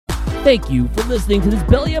Thank you for listening to this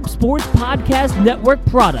Belly Up Sports Podcast Network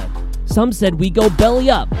product. Some said we go belly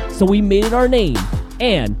up, so we made it our name,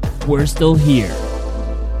 and we're still here.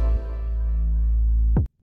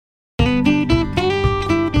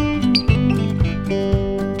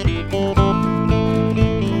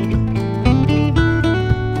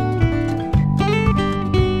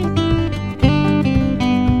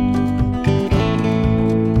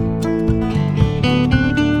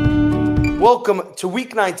 Welcome to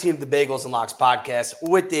Week 19 of the Bagels and Locks podcast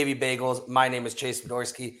with Davey Bagels. My name is Chase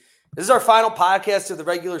Fedorsky. This is our final podcast of the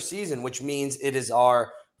regular season, which means it is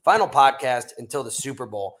our final podcast until the Super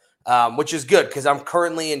Bowl, which is good because I'm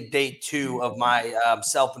currently in day 2 of my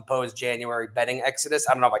self-imposed January betting exodus.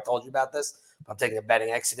 I don't know if I told you about this, but I'm taking a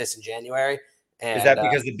betting exodus in January. And, is that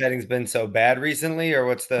because the betting's been so bad recently, or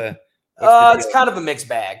what's the it's kind of a mixed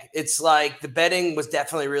bag. It's like the betting was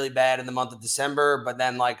definitely really bad in the month of December, but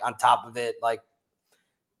then like on top of it, like,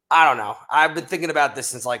 I don't know. I've been thinking about this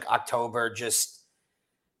since like October, just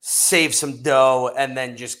save some dough and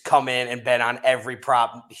then just come in and bet on every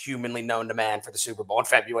prop humanly known to man for the Super Bowl in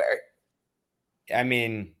February. I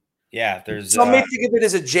mean, yeah, there's some may think of it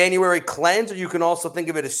as a January cleanse, or you can also think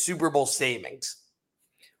of it as Super Bowl savings.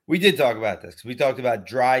 We did talk about this. We talked about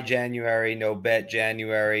dry January, no bet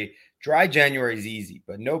January. Dry January is easy,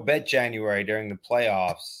 but no bet January during the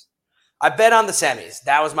playoffs. I bet on the semis.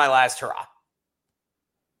 That was my last hurrah.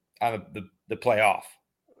 On the playoff.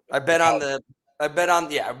 I bet on the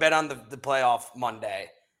playoff Monday,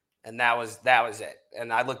 and that was it.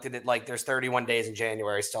 And I looked at it like there's 31 days in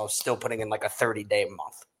January, so I'm still putting in like a 30-day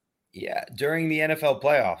month. Yeah, during the NFL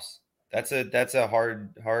playoffs. That's a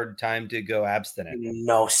hard time to go abstinent.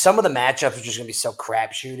 No, some of the matchups are just gonna be so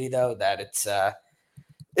crapshooty though that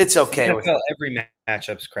it's okay. Every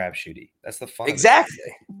matchup's crapshooty. That's the fun.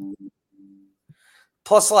 Exactly.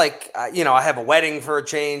 Plus, like, I have a wedding for a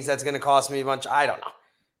change that's going to cost me a bunch. I don't know.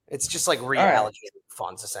 It's just like reallocating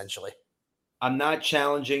funds, essentially. I'm not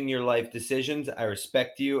challenging your life decisions. I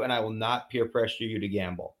respect you, and I will not peer pressure you to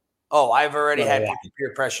gamble. Oh, I've already had people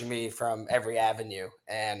peer pressure me from every avenue.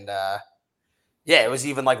 And, it was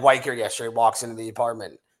even like Weicker yesterday walks into the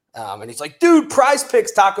apartment. And he's like, dude, Prize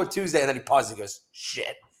Picks Taco Tuesday. And then he pauses and goes,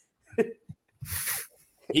 shit.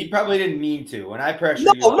 He probably didn't mean to. When I pressure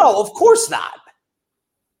you. No, of course not.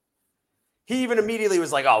 He even immediately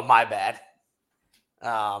was like, oh, my bad.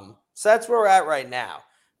 So that's where we're at right now.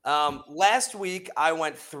 Last week, I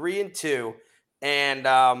went 3-2. And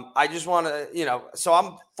I just want to, so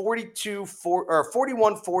I'm 41,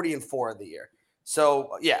 40, and 4 of the year.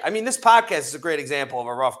 So, yeah, I mean, this podcast is a great example of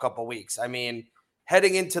a rough couple of weeks. I mean,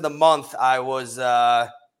 heading into the month, I was, I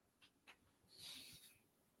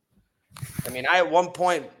at one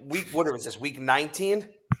point, week 19?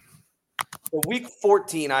 So week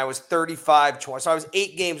 14, I was 35-20. So I was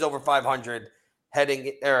 8 games over 500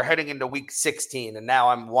 heading into week 16, and now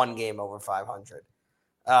I'm 1 game over 500.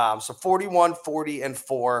 So 41, 40, and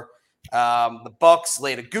 4. The Bucks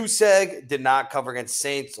laid a goose egg, did not cover against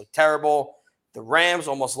Saints, looked terrible. The Rams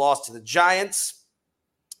almost lost to the Giants.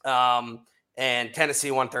 And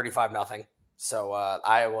Tennessee won 35-0. So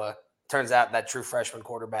Iowa, turns out that true freshman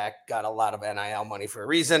quarterback got a lot of NIL money for a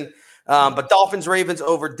reason. But Dolphins-Ravens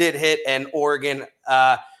over did hit, and Oregon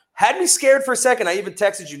had me scared for a second. I even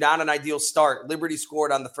texted you, not an ideal start. Liberty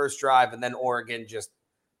scored on the first drive, and then Oregon just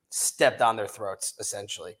stepped on their throats,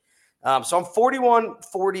 essentially. So I'm 41,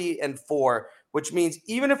 40, and 4, which means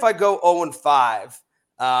even if I go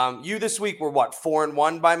 0-5, you this week were what,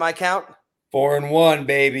 4-1 by my count? 4-1,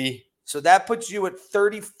 baby. So that puts you at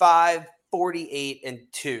 35, 48, and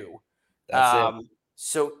 2. That's it.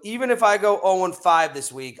 So even if I go 0-5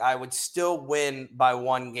 this week, I would still win by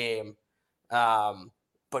 1 game.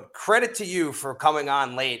 But credit to you for coming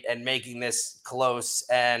on late and making this close.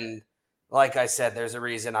 And like I said, there's a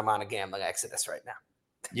reason I'm on a gambling exodus right now.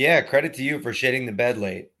 Yeah, credit to you for shitting the bed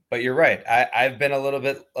late. But you're right. I've been a little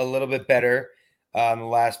bit better the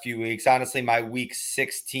last few weeks. Honestly, my week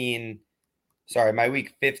 15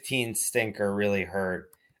 stinker really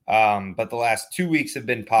hurt. But the last 2 weeks have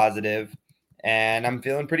been positive, and I'm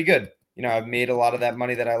feeling pretty good. I've made a lot of that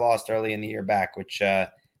money that I lost early in the year back, which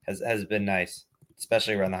has been nice,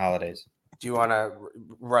 especially around the holidays. Do you want to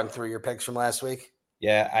run through your picks from last week?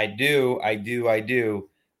 Yeah, I do.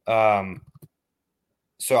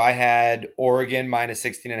 So I had Oregon minus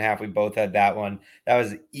 16.5. We both had that one. That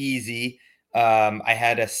was easy. I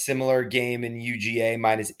had a similar game in UGA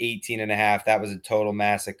minus 18.5. That was a total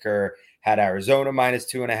massacre. Had Arizona minus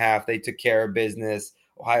 2.5. They took care of business.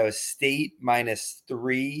 Ohio State minus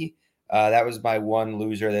 3. That was my one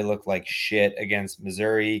loser. They looked like shit against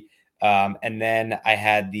Missouri. And then I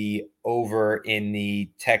had the over in the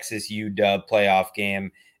Texas UW playoff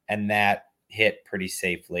game, and that hit pretty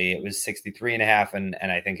safely. It was 63.5, and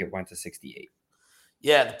I think it went to 68.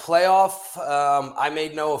 Yeah, the playoff, I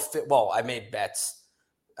made I made bets,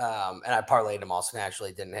 and I parlayed them also.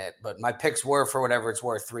 Naturally, didn't hit, but my picks were, for whatever it's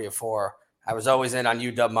worth, 3 or 4. I was always in on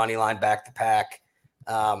UW money line back to pack.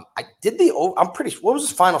 I did what was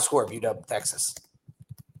the final score of UW Texas?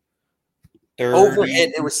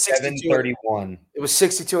 Overhit. It was 7-31. It was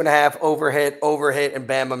 62.5. Overhit, and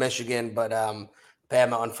Bama, Michigan, but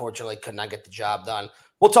Bama unfortunately could not get the job done.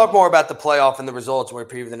 We'll talk more about the playoff and the results when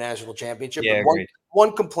we preview the national championship. Yeah, but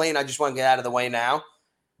one complaint I just want to get out of the way now.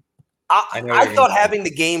 I thought having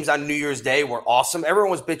the games on New Year's Day were awesome.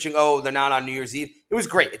 Everyone was bitching, oh, they're not on New Year's Eve. It was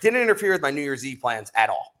great. It didn't interfere with my New Year's Eve plans at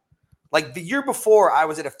all. Like the year before, I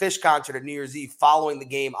was at a Fish concert at New Year's Eve following the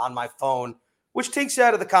game on my phone, which takes you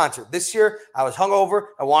out of the concert. This year, I was hungover.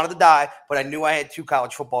 I wanted to die, but I knew I had 2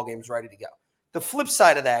 college football games ready to go. The flip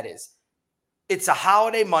side of that is it's a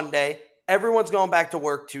holiday Monday. Everyone's going back to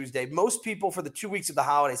work Tuesday. Most people for the 2 weeks of the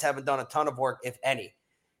holidays haven't done a ton of work, if any.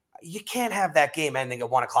 You can't have that game ending at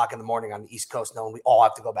 1 o'clock in the morning on the East Coast knowing we all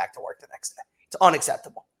have to go back to work the next day. It's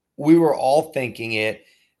unacceptable. We were all thinking it.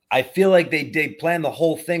 I feel like they planned the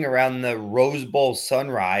whole thing around the Rose Bowl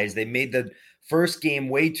sunrise. They made the first game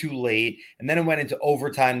way too late, and then it went into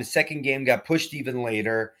overtime. The second game got pushed even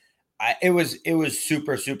later. It was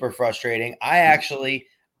super, super frustrating. I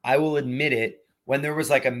will admit it, when there was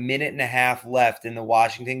like a minute and a half left in the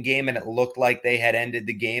Washington game and it looked like they had ended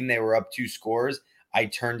the game, they were up 2 scores, I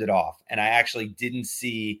turned it off, and I actually didn't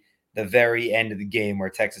see the very end of the game where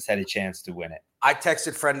Texas had a chance to win it. I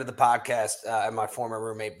texted friend of the podcast and my former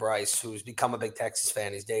roommate, Bryce, who's become a big Texas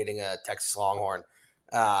fan. He's dating a Texas Longhorn.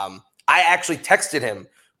 I actually texted him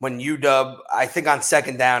when UW, I think on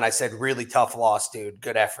second down, I said, really tough loss, dude.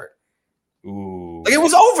 Good effort. Ooh. Like, it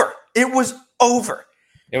was over. It was over.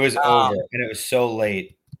 It was over, and it was so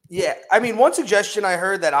late. Yeah. I mean, one suggestion I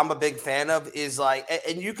heard that I'm a big fan of is like,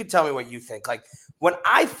 and you can tell me what you think. Like, when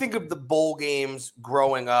I think of the bowl games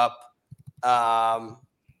growing up,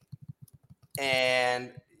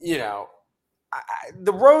 and, you know,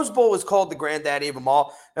 the Rose Bowl was called the granddaddy of them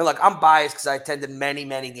all. And, like, I'm biased because I attended many,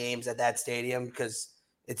 many games at that stadium because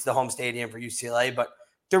it's the home stadium for UCLA. But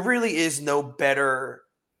there really is no better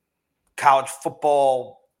college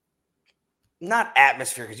football, not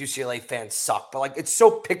atmosphere because UCLA fans suck, but, like, it's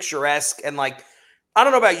so picturesque. And, like, I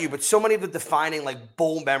don't know about you, but so many of the defining, like,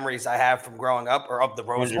 bowl memories I have from growing up are of the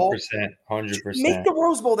Rose Bowl. 100%. Make the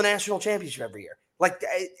Rose Bowl the national championship every year. Like,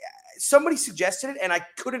 somebody suggested it, and I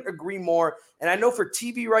couldn't agree more. And I know for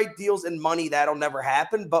TV right deals and money, that'll never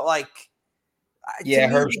happen. But, like, yeah,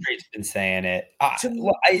 Herb Street's been saying it.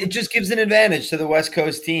 It just gives an advantage to the West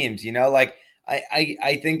Coast teams, you know? Like,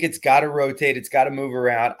 I think it's got to rotate. It's got to move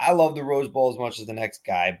around. I love the Rose Bowl as much as the next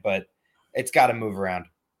guy, but it's got to move around.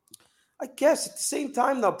 I guess at the same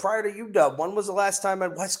time, though, prior to UW, when was the last time a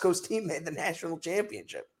West Coast team made the national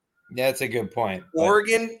championship? Yeah, that's a good point.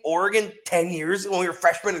 Oregon, 10 years when we were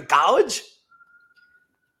freshmen in college?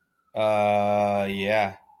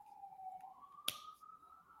 Yeah.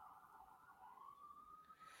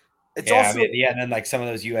 And then like some of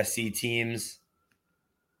those USC teams.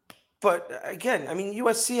 But again, I mean,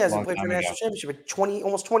 USC hasn't played for the national championship in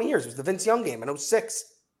almost 20 years. It was the Vince Young game in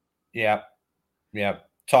 2006. Yeah.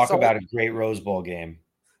 Talk about a great Rose Bowl game.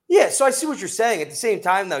 Yeah, so I see what you're saying. At the same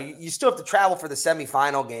time, though, you still have to travel for the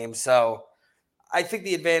semifinal game. So I think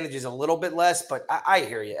the advantage is a little bit less, but I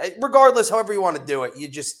hear you. Regardless, however you want to do it, you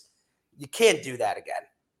can't do that again.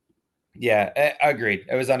 Yeah, I agreed.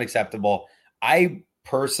 It was unacceptable. I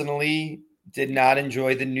personally did not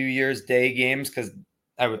enjoy the New Year's Day games because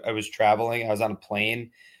I was traveling. I was on a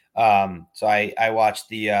plane. So I watched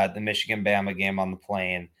the Michigan Bama game on the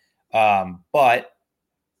plane. But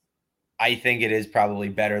I think it is probably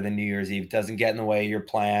better than New Year's Eve. It doesn't get in the way of your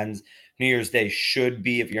plans. New Year's Day should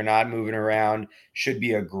be, if you're not moving around, should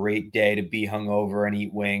be a great day to be hungover and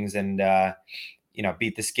eat wings and,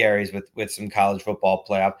 beat the Scaries with some college football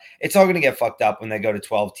playoff. It's all going to get fucked up when they go to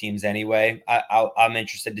 12 teams anyway. I'm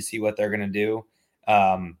interested to see what they're going to do.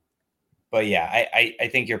 But yeah, I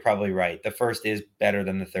think you're probably right. The first is better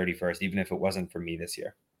than the 31st, even if it wasn't for me this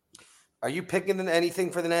year. Are you picking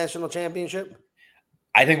anything for the national championship?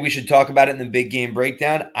 I think we should talk about it in the big game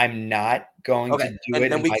breakdown. I'm not going to do it.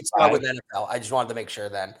 And then we can start with NFL. I just wanted to make sure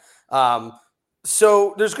then.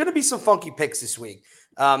 So there's going to be some funky picks this week.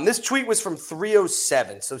 This tweet was from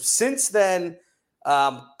 307. So since then,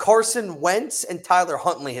 Carson Wentz and Tyler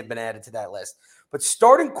Huntley have been added to that list. But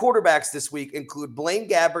starting quarterbacks this week include Blaine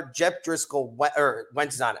Gabbert, Jeff Driscoll,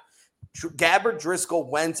 Wentz is on it, Gabbard, Driscoll,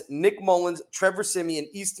 Wentz, Nick Mullins, Trevor Siemian,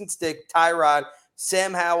 Easton Stick, Tyrod,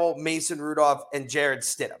 Sam Howell, Mason Rudolph, and Jared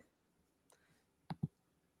Stidham.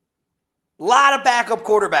 A lot of backup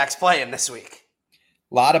quarterbacks playing this week.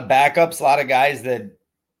 A lot of backups, a lot of guys that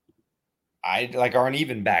aren't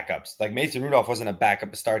even backups. Like Mason Rudolph wasn't a backup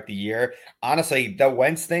to start the year. Honestly, the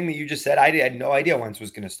Wentz thing that you just said, I had no idea Wentz was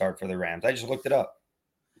going to start for the Rams. I just looked it up.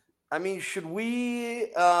 I mean, should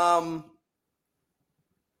we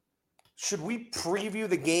preview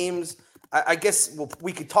the games? I guess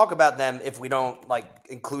we could talk about them if we don't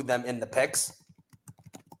include them in the picks.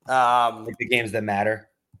 Like the games that matter.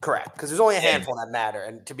 Correct, because there's only a handful that matter,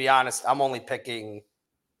 and to be honest, I'm only picking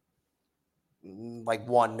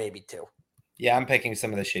one, maybe two. Yeah, I'm picking some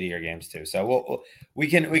of the shittier games too. So we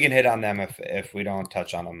can hit on them if we don't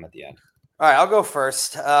touch on them at the end. All right, I'll go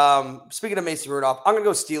first. Speaking of Mason Rudolph, I'm going to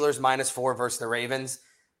go Steelers -4 versus the Ravens.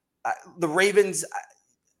 The Ravens,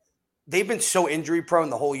 they've been so injury prone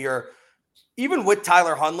the whole year. Even with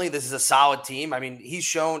Tyler Huntley, this is a solid team. I mean, he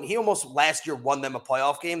almost last year won them a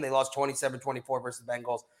playoff game. They lost 27-24 versus the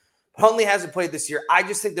Bengals. Huntley hasn't played this year. I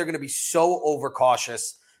just think they're going to be so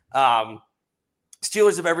overcautious.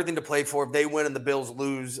 Steelers have everything to play for. If they win and the Bills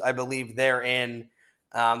lose, I believe they're in.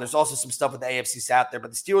 There's also some stuff with the AFC South there,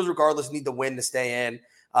 but the Steelers, regardless, need the win to stay in.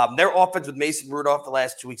 Their offense with Mason Rudolph the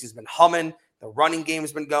last 2 weeks has been humming. The running game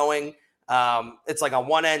has been going. It's like on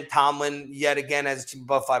one end, Tomlin yet again has a team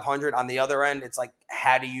above 500. On the other end, it's like,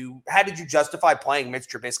 how did you justify playing Mitch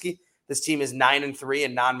Trubisky? This team is 9-3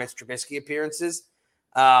 in non-Mitch Trubisky appearances.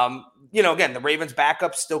 Again, the Ravens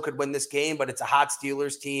backup still could win this game, but it's a hot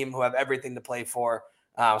Steelers team who have everything to play for.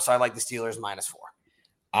 So I like the Steelers -4.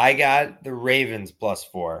 I got the Ravens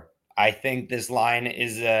 +4. I think this line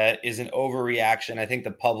is an overreaction. I think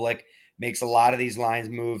the public makes a lot of these lines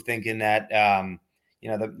move thinking that,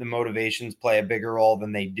 the motivations play a bigger role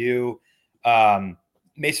than they do.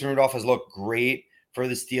 Mason Rudolph has looked great for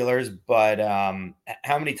the Steelers, but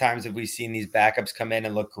how many times have we seen these backups come in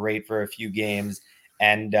and look great for a few games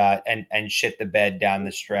and shit the bed down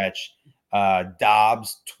the stretch?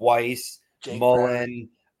 Dobbs twice, Jake Mullen,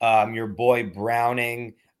 your boy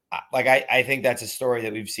Browning. I think that's a story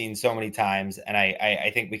that we've seen so many times, and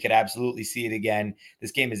I think we could absolutely see it again.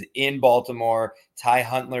 This game is in Baltimore. Ty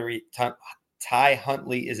Huntley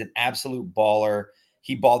is an absolute baller.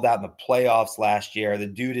 He balled out in the playoffs last year. The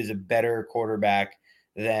dude is a better quarterback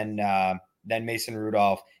than Mason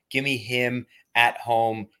Rudolph. Give me him at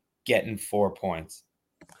home getting 4 points.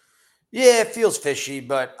 Yeah, it feels fishy,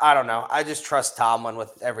 but I don't know. I just trust Tomlin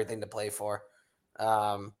with everything to play for.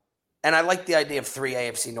 And I like the idea of 3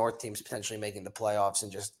 AFC North teams potentially making the playoffs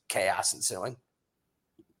and just chaos ensuing.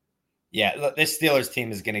 Yeah, this Steelers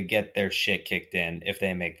team is going to get their shit kicked in if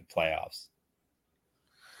they make the playoffs.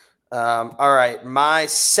 All right, my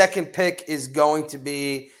second pick is going to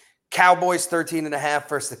be Cowboys 13.5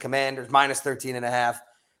 versus the Commanders -13.5.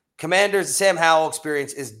 Commanders, the Sam Howell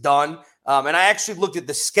experience is done. And I actually looked at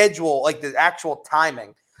the schedule, like the actual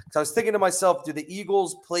timing. So I was thinking to myself, do the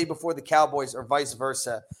Eagles play before the Cowboys or vice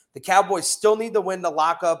versa? The Cowboys still need the win to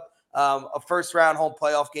lock up a first-round home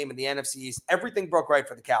playoff game in the NFC East. Everything broke right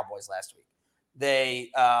for the Cowboys last week.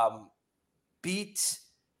 They beat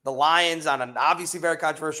the Lions on an obviously very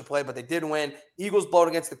controversial play, but they did win. Eagles blowed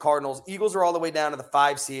against the Cardinals. Eagles are all the way down to the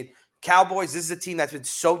 5 seed. Cowboys, this is a team that's been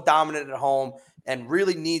so dominant at home and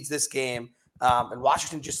really needs this game. And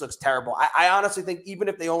Washington just looks terrible. I honestly think even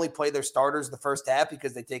if they only play their starters the first half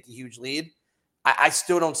because they take a huge lead, I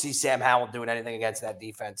still don't see Sam Howell doing anything against that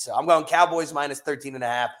defense. So I'm going Cowboys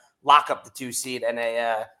 -13.5, lock up the 2 seed and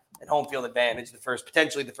a home field advantage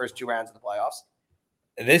potentially the first 2 rounds of the playoffs.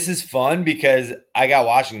 This is fun because I got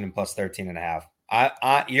Washington +13.5.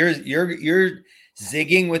 You're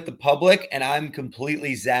zigging with the public, and I'm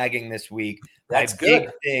completely zagging this week. That's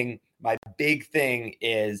good. My big thing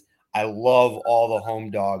is I love all the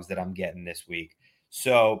home dogs that I'm getting this week.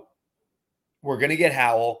 So we're going to get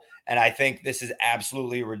Howell, and I think this is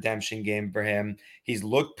absolutely a redemption game for him. He's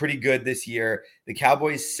looked pretty good this year. The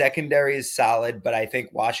Cowboys' secondary is solid, but I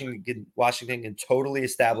think Washington can totally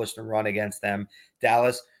establish the run against them.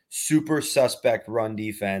 Dallas, super suspect run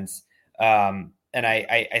defense. And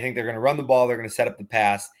I think they're going to run the ball. They're going to set up the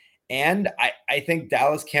pass. And I think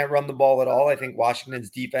Dallas can't run the ball at all. I think Washington's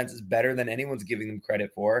defense is better than anyone's giving them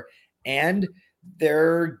credit for. And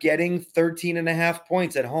they're getting 13.5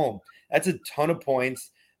 points at home. That's a ton of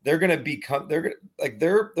points. They're going to become,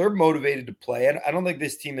 they're motivated to play. And I don't think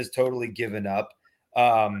this team has totally given up.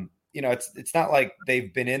 It's not like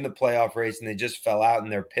they've been in the playoff race and they just fell out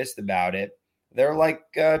and they're pissed about it. They're like,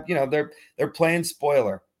 they're playing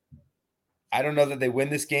spoiler. I don't know that they win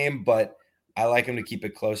this game, but I like him to keep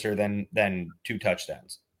it closer than 2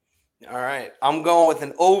 touchdowns. All right. I'm going with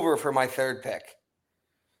an over for my third pick.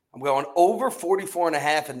 I'm going over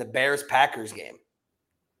 44.5 in the Bears-Packers game.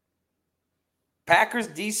 Packers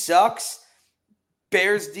D sucks.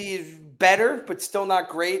 Bears D is better, but still not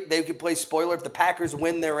great. They could play spoiler. If the Packers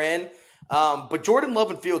win, they're in. But Jordan Love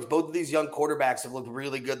and Fields, both of these young quarterbacks have looked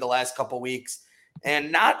really good the last couple of weeks.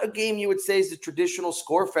 And not a game you would say is the traditional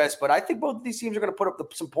score fest, but I think both of these teams are going to put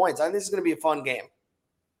up some points. I think this is going to be a fun game.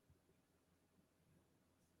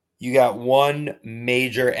 You got one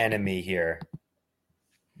major enemy here.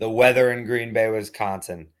 The weather in Green Bay,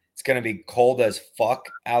 Wisconsin. It's going to be cold as fuck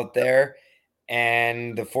out there,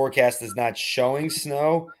 and the forecast is not showing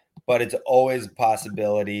snow, but it's always a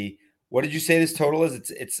possibility. What did you say this total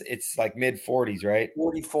is? It's like mid 40s, right?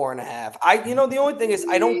 44.5. The only thing is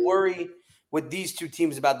I don't worry with these two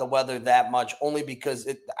teams about the weather that much, only because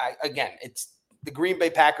it's the Green Bay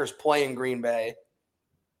Packers playing Green Bay.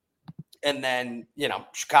 And then,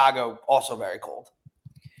 Chicago also very cold.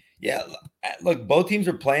 Yeah, look, both teams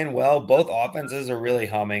are playing well. Both offenses are really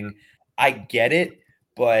humming. I get it,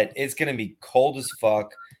 but it's going to be cold as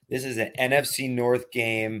fuck. This is an NFC North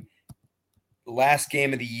game, last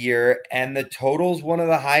game of the year, and the total's one of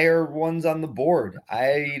the higher ones on the board.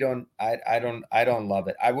 I don't love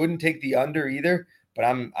it. I wouldn't take the under either, but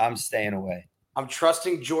I'm staying away. I'm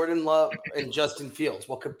trusting Jordan Love and Justin Fields.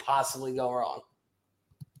 What could possibly go wrong?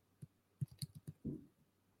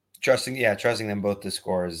 Trusting them both to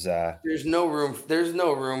score is there's no room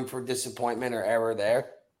for disappointment or error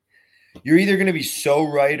there. You're either going to be so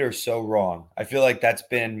right or so wrong. I feel like that's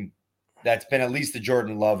been at least the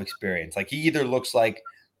Jordan Love experience. Like he either looks like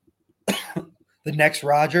the next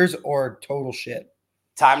Rodgers or total shit.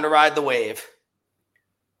 Time to ride the wave.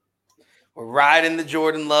 We're riding the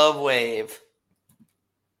Jordan Love wave.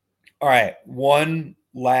 All right, one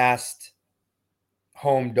last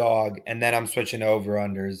home dog, and then I'm switching over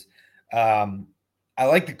unders. I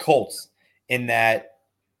like the Colts in that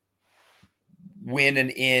win and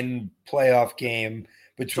in playoff game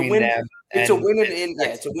between them. It's a win and in. Yeah,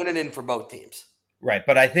 it's a win and in for both teams. Right,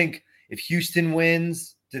 but I think if Houston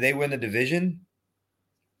wins, do they win the division?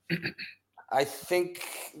 I think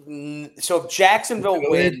so. If Jacksonville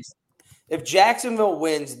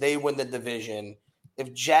wins, they win the division.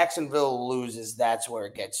 If Jacksonville loses, that's where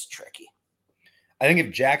it gets tricky. I think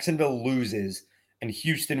if Jacksonville loses and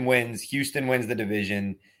Houston wins the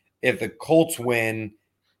division. If the Colts win,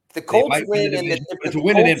 it's a win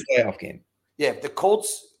and in playoff game. Yeah, if the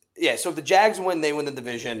Colts, so if the Jags win, they win the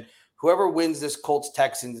division. Whoever wins this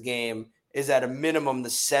Colts-Texans game is at a minimum the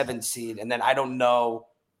 7th seed, and then I don't know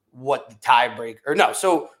what the tiebreaker or no.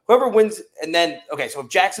 So whoever wins, and then so if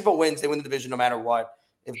Jacksonville wins, they win the division no matter what.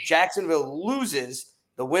 If Jacksonville loses,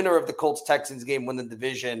 the winner of the Colts-Texans game win the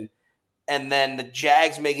division. And then the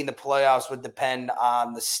Jags making the playoffs would depend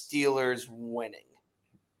on the Steelers winning.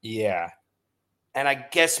 Yeah. And I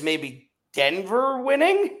guess maybe Denver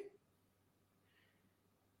winning?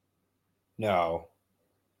 No.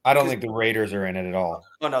 I don't think the Raiders are in it at all.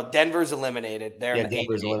 Oh, no. Denver's eliminated.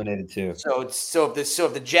 Denver's eliminated too. So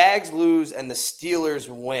if the Jags lose and the Steelers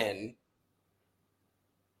win,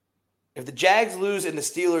 if the Jags lose and the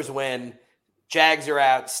Steelers win, Jags are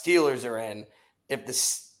out, Steelers are in. If the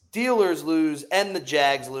Steelers lose and the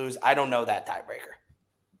Jags lose, I don't know that tiebreaker.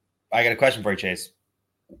 I got a question for you, Chase.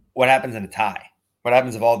 What happens in a tie? What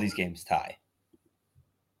happens if all these games tie?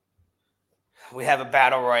 We have a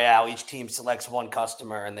battle royale. Each team selects one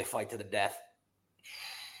customer and they fight to the death.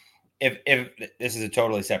 If this is a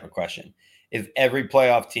totally separate question. If every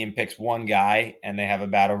playoff team picks one guy and they have a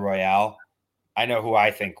battle royale, I know who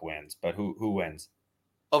I think wins, but who wins?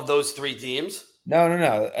 Of those 3 teams? No.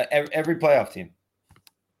 Every playoff team.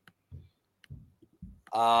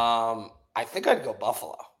 I think I'd go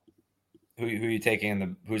Buffalo. Who are you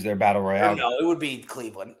taking who's their battle royale? No, it would be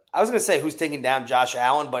Cleveland. I was going to say who's taking down Josh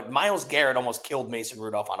Allen, but Myles Garrett almost killed Mason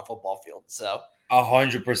Rudolph on a football field. So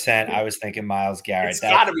 100%, I was thinking Myles Garrett. It's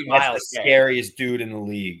got to be Myles Garrett. The scariest dude in the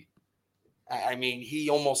league. I mean, he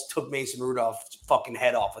almost took Mason Rudolph's fucking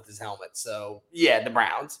head off with his helmet. So yeah, the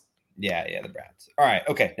Browns. Yeah, the Browns. All right,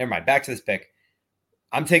 okay, never mind. Back to this pick.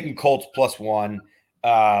 I'm taking Colts +1.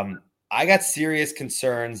 I got serious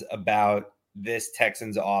concerns about this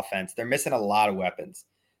Texans offense. They're missing a lot of weapons.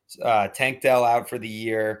 Tank Dell out for the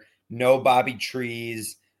year. No Bobby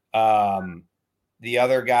Trees. The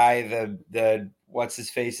other guy, the what's his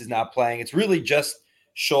face, is not playing. It's really just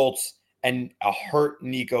Schultz and a hurt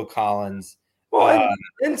Nico Collins. Well,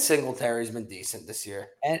 and Singletary's been decent this year.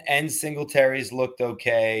 And Singletary's looked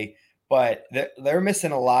okay, but they're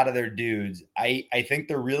missing a lot of their dudes. I think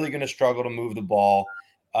they're really going to struggle to move the ball.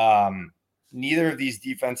 Neither of these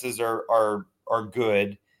defenses are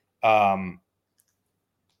good.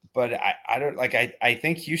 But I don't like. I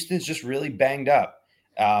think Houston's just really banged up,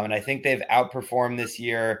 and I think they've outperformed this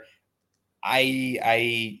year.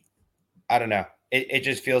 I don't know. It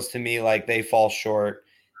just feels to me like they fall short.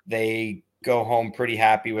 They go home pretty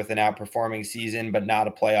happy with an outperforming season, but not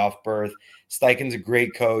a playoff berth. Steichen's a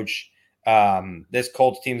great coach. This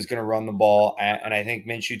Colts team is going to run the ball, and I think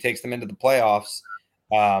Minshew takes them into the playoffs.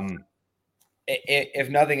 If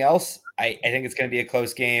nothing else, I think it's going to be a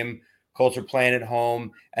close game. Colts are playing at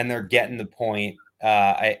home, and they're getting the point.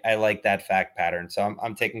 I like that fact pattern, so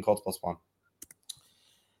I'm taking Colts +1.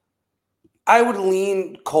 I would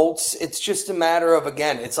lean Colts. It's just a matter of,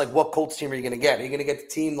 again, it's like what Colts team are you going to get? Are you going to get the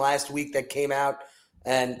team last week that came out,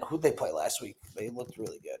 and who'd they play last week? They looked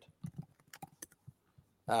really good.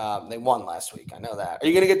 They won last week. I know that. Are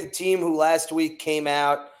you going to get the team who last week came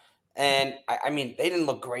out and, I mean, they didn't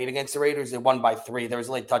look great against the Raiders. They won by 3. There was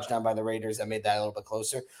a late touchdown by the Raiders that made that a little bit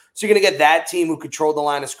closer. So you're going to get that team who controlled the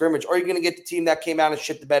line of scrimmage, or you're going to get the team that came out and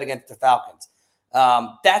shit the bed against the Falcons.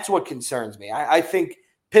 That's what concerns me. I think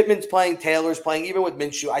Pittman's playing, Taylor's playing, even with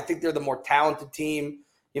Minshew. I think they're the more talented team.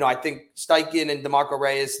 I think Steichen and DeMarco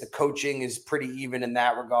Reyes, the coaching is pretty even in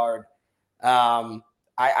that regard.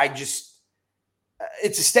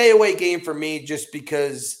 It's a stay away game for me just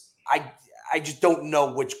because I just don't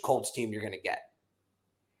know which Colts team you're going to get.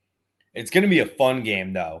 It's going to be a fun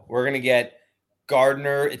game, though. We're going to get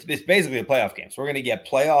Gardner. It's basically a playoff game. So we're going to get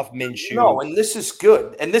playoff Minshew. No, and this is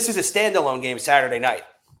good. And this is a standalone game Saturday night.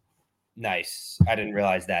 Nice. I didn't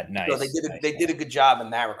realize that. Nice. So they did a good job in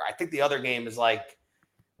that regard. I think the other game is like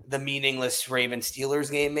the meaningless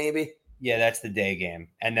Ravens-Steelers game, maybe. Yeah, that's the day game.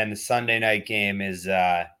 And then the Sunday night game is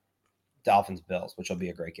Dolphins-Bills, which will be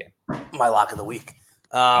a great game. My lock of the week.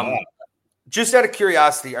 Just out of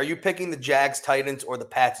curiosity, are you picking the Jags-Titans or the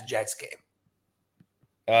Pats-Jets game?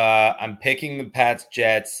 I'm picking the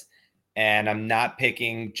Pats-Jets, and I'm not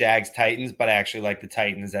picking Jags-Titans, but I actually like the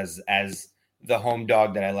Titans as the home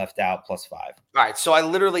dog that I left out +5. All right, so I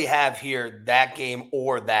literally have here that game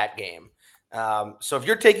or that game. So if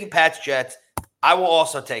you're taking Pats-Jets, I will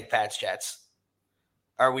also take Pats-Jets.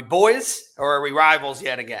 Are we boys or are we rivals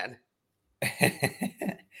yet again?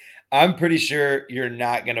 I'm pretty sure you're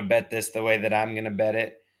not going to bet this the way that I'm going to bet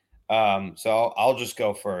it. So I'll just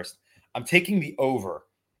go first. I'm taking the over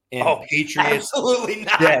in Patriots. Absolutely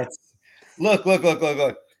not. Jets. Look.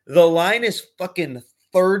 The line is fucking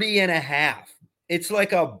 30.5. It's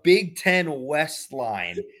like a Big Ten West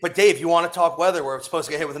line. But Dave, you want to talk weather? We're supposed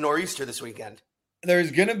to get hit with a nor'easter this weekend.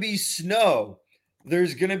 There's going to be snow.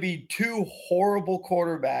 There's going to be 2 horrible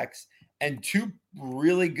quarterbacks and 2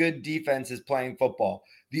 really good defenses playing football.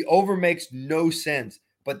 The over makes no sense,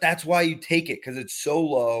 but that's why you take it, because it's so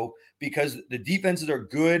low, because the defenses are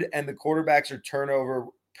good and the quarterbacks are turnover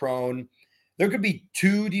prone. There could be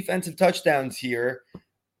 2 defensive touchdowns here,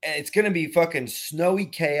 and it's going to be fucking snowy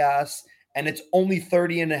chaos, and it's only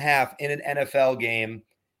 30.5 in an NFL game.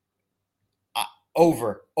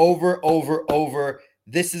 Over.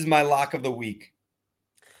 This is my lock of the week.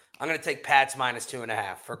 I'm going to take Pats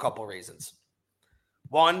 -2.5 for a couple of reasons.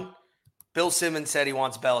 One, Bill Simmons said he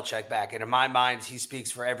wants Belichick back. And in my mind, he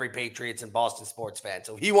speaks for every Patriots and Boston sports fan.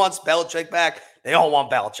 So if he wants Belichick back, they all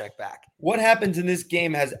want Belichick back. What happens in this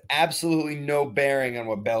game has absolutely no bearing on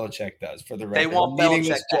what Belichick does, for the record. They want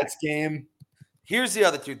Belichick Jets game. Here's the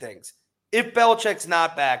other 2 things. If Belichick's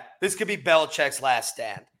not back, this could be Belichick's last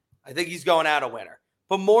stand. I think he's going out a winner.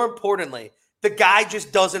 But more importantly, the guy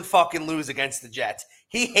just doesn't fucking lose against the Jets.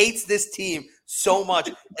 He hates this team so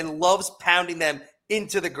much and loves pounding them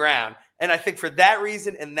into the ground. And I think for that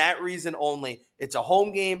reason and that reason only, it's a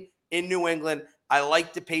home game in New England. I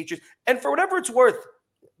like the Patriots. And for whatever it's worth,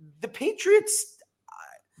 the Patriots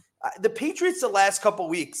the last couple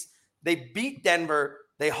weeks, they beat Denver.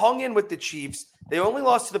 They hung in with the Chiefs. They only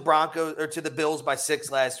lost to the Broncos or to the Bills by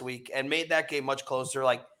 6 last week and made that game much closer.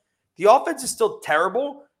 Like, the offense is still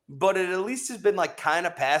terrible, but it at least has been like kind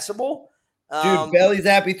of passable. Dude, Bailey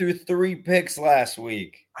Zappi threw 3 picks last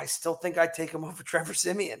week. I still think I'd take him over Trevor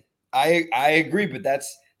Siemian. I agree, but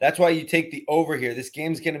that's why you take the over here. This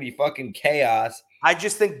game's going to be fucking chaos. I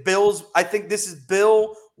just think I think this is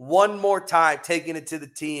Bill one more time taking it to the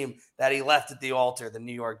team that he left at the altar, the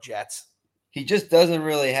New York Jets. He just doesn't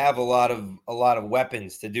really have a lot of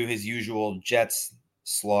weapons to do his usual Jets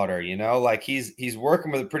slaughter, you know? Like he's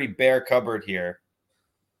working with a pretty bare cupboard here.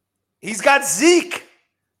 He's got Zeke.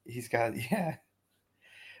 He's got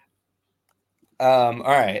all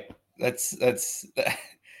right. That's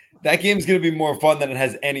that game's gonna be more fun than it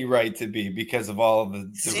has any right to be because of all of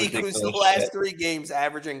the Zeke, who's the last 3 games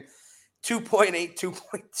averaging 2.8,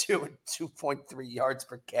 2.2, and 2.3 yards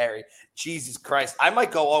per carry. Jesus Christ. I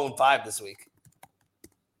might go 0-5 this week.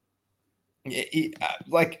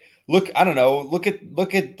 Look, I don't know. Look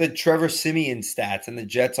at the Trevor Siemian stats and the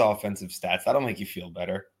Jets offensive stats. That'll make you feel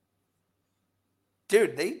better.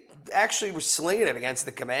 Dude, they actually were slinging it against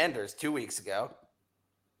the Commanders 2 weeks ago.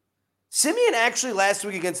 Siemian actually last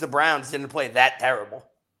week against the Browns didn't play that terrible.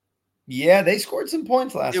 Yeah, they scored some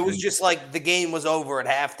points last week. It was just like the game was over at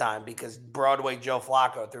halftime because Broadway Joe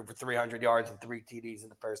Flacco threw for 300 yards and 3 TDs in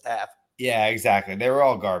the first half. Yeah, exactly. They were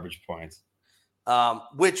all garbage points.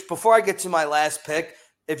 Which, before I get to my last pick,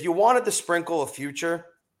 if you wanted to sprinkle a future,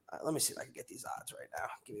 let me see if I can get these odds right now.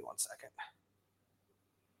 Give me 1 second.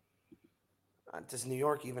 Does New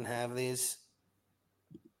York even have these?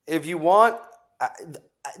 If you want,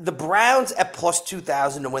 the Browns at plus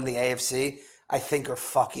 2,000 to win the AFC, I think are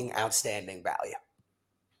fucking outstanding value.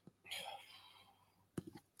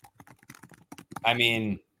 I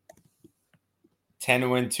mean, 10 to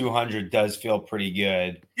win 200 does feel pretty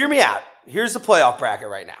good. Hear me out. Here's the playoff bracket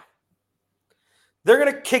right now. They're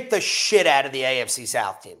going to kick the shit out of the AFC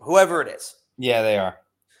South team, whoever it is. Yeah, they are.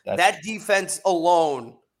 That defense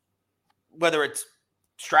alone, whether it's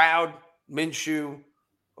Stroud, Minshew,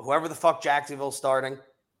 whoever the fuck Jacksonville's starting,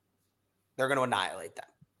 they're going to annihilate them.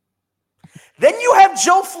 Then you have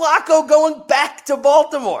Joe Flacco going back to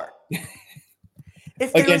Baltimore.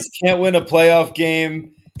 Can't win a playoff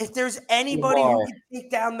game. If there's anybody who can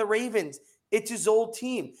take down the Ravens, it's his old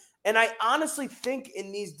team. And I honestly think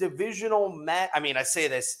in these divisional I say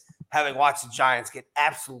this having watched the Giants get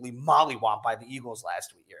absolutely mollywomped by the Eagles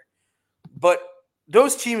last year. But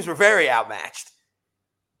those teams were very outmatched.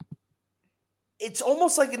 It's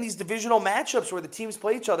almost like in these divisional matchups where the teams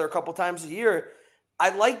play each other a couple times a year, I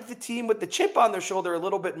like the team with the chip on their shoulder a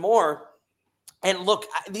little bit more. And look,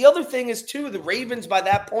 the other thing is, too, the Ravens, by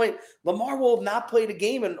that point, Lamar will have not played a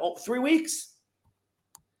game in 3 weeks.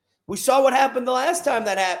 We saw what happened the last time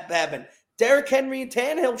that happened. Derrick Henry and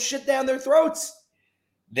Tannehill shit down their throats.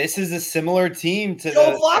 This is a similar team to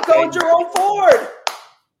Joe Flacco and Jerome Ford.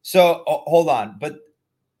 So, hold on. But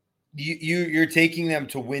you're taking them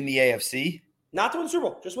to win the AFC? Not to win the Super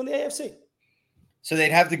Bowl, just win the AFC. So they'd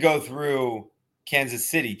have to go through Kansas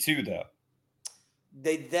City too, though.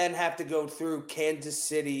 They then have to go through Kansas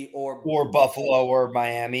City or Buffalo or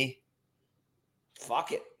Miami.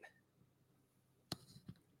 Fuck it.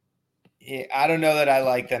 Yeah, I don't know that I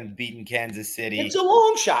like them beating Kansas City. It's a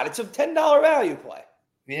long shot. It's a $10 value play.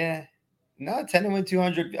 Yeah. No, 10 to win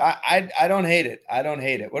 200. I don't hate it. I don't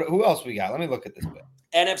hate it. Who else we got? Let me look at this bit.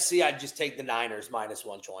 NFC, I'd just take the Niners minus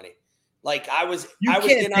 120. You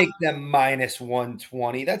can't take them minus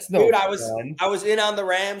 120. That's no dude, fun. I was in on the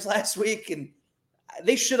Rams last week, and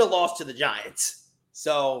they should have lost to the Giants.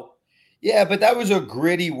 So yeah, but that was a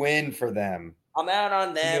gritty win for them. I'm out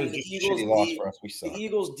on them. The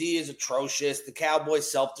Eagles D is atrocious. The Cowboys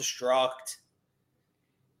self-destruct.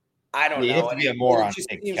 I don't know. You have to be a moron. It just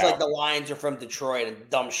seems like the Lions are from Detroit and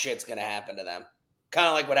dumb shit's going to happen to them. Kind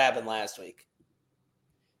of like what happened last week.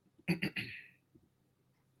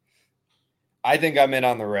 I think I'm in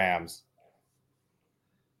on the Rams.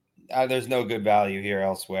 There's no good value here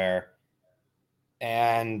elsewhere.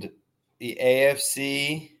 And the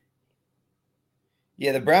AFC,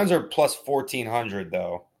 yeah, the Browns are plus 1,400,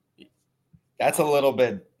 though. That's a little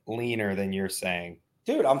bit leaner than you're saying.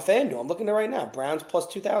 Dude, I'm FanDuel. I'm looking at it right now. Browns plus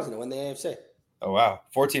 2,000 to win the AFC. Oh, wow.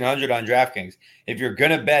 1,400 on DraftKings. If you're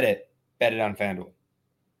going to bet it on FanDuel.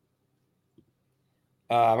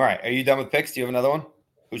 All right. Are you done with picks? Do you have another one?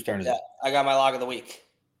 Whose turn is it? I got my lock of the week.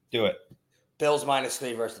 Do it. Bills minus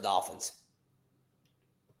 3 versus the Dolphins.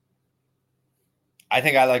 I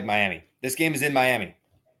think I like Miami. This game is in Miami.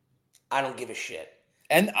 I don't give a shit.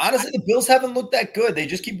 And honestly, the Bills haven't looked that good. They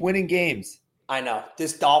just keep winning games. I know.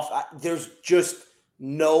 There's just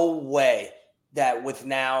no way that with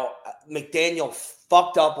now McDaniel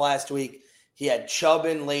fucked up last week. He had Chubb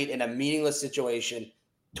in late in a meaningless situation,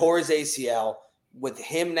 tore his ACL. With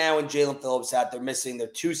him now and Jalen Phillips out, they're missing their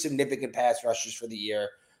 2 significant pass rushers for the year.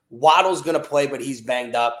 Waddle's going to play, but he's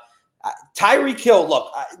banged up. Tyreek Hill,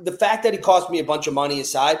 look, the fact that he cost me a bunch of money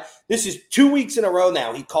aside, this is 2 weeks in a row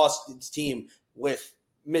now he cost his team with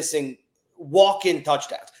missing walk-in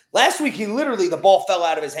touchdowns. Last week, the ball fell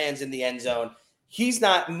out of his hands in the end zone. He's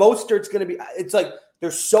not – Mostert's going to be – it's like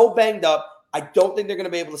they're so banged up. I don't think they're going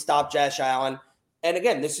to be able to stop Josh Allen. And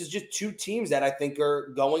again, this is just 2 teams that I think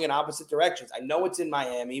are going in opposite directions. I know it's in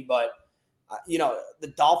Miami, but,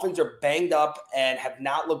 the Dolphins are banged up and have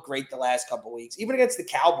not looked great the last couple of weeks. Even against the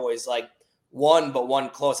Cowboys, won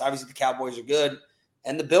close. Obviously, the Cowboys are good,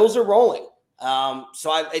 and the Bills are rolling.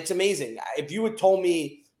 It's amazing. If you had told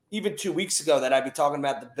me even 2 weeks ago that I'd be talking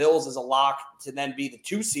about the Bills as a lock to then be the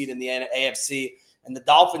 2 seed in the AFC and the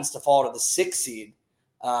Dolphins to fall to the 6 seed.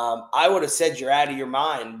 I would have said you're out of your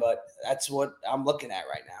mind, but that's what I'm looking at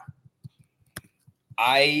right now.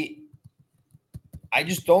 I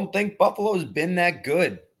just don't think Buffalo's been that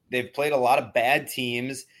good. They've played a lot of bad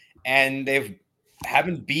teams, and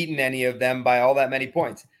haven't beaten any of them by all that many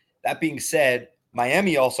points. That being said,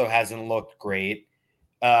 Miami also hasn't looked great.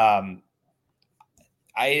 I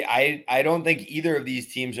don't think either of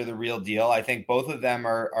these teams are the real deal. I think both of them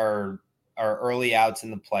are early outs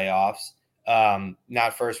in the playoffs.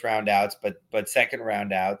 Not first round outs, but second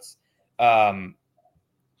round outs. And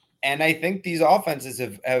I think these offenses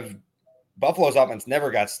have Buffalo's offense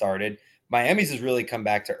never got started. Miami's has really come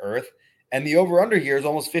back to earth. And the over-under here is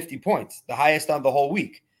almost 50 points, the highest on the whole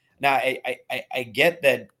week. Now, I get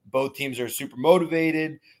that both teams are super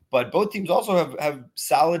motivated, but both teams also have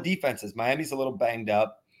solid defenses. Miami's a little banged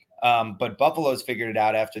up, but Buffalo's figured it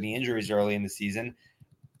out after the injuries early in the season.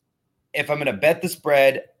 If I'm going to bet the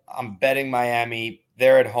spread, I'm betting Miami.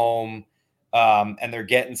 They're at home, and they're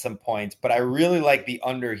getting some points. But I really like the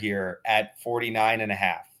under here at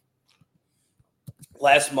 49.5.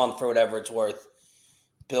 Last month, for whatever it's worth,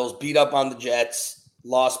 Bills beat up on the Jets,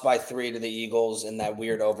 lost by 3 to the Eagles in that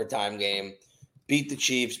weird overtime game, beat the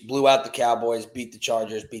Chiefs, blew out the Cowboys, beat the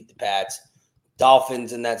Chargers, beat the Pats.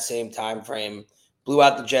 Dolphins in that same time frame, blew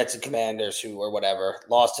out the Jets and Commanders,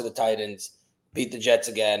 lost to the Titans, beat the Jets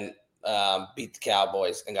again, beat the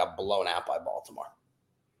Cowboys, and got blown out by Baltimore.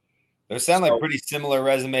 Those sound like pretty similar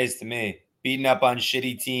resumes to me. Beating up on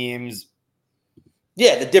shitty teams.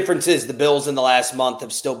 Yeah, the difference is the Bills in the last month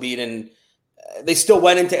have still beaten they still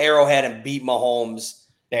went into Arrowhead and beat Mahomes.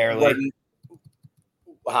 Barely.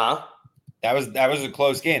 That was a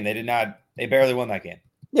close game. They barely won that game.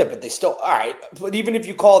 Yeah, but they still all right. But even if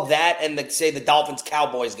you call that and say the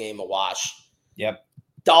Dolphins-Cowboys game a wash. Yep.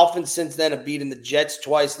 Dolphins since then have beaten the Jets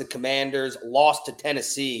twice, the Commanders, lost to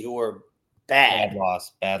Tennessee, who were bad.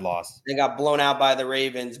 Bad loss. They got blown out by the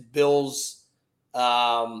Ravens. Bills.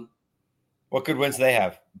 What good wins do they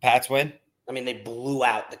have? Pats win? I mean, they blew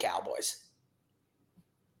out the Cowboys.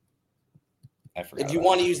 I forgot. If you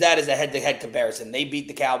want to use that as a head-to-head comparison, they beat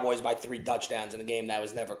the Cowboys by 3 touchdowns in a game that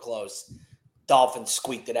was never close. Dolphins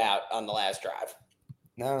squeaked it out on the last drive.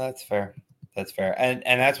 No, that's fair. That's fair. And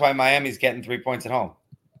that's why Miami's getting 3 points at home.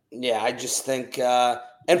 Yeah, I just think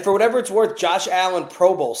and for whatever it's worth, Josh Allen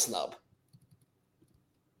Pro Bowl snub.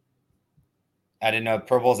 I didn't know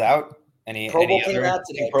Pro Bowl's out. Any Pro Bowl other came out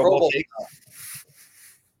today. Pro Bowl takes?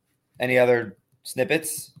 Any other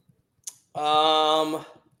snippets? I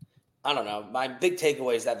don't know. My big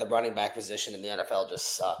takeaway is that the running back position in the NFL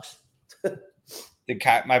just sucks. Did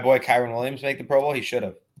my boy Kyron Williams make the Pro Bowl? He should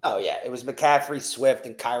have. Oh, yeah. It was McCaffrey, Swift,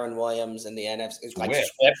 and Kyron Williams in the NFC. It was like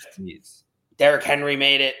Swift. Jeez. Derrick Henry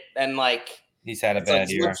made it. And, he's had a bad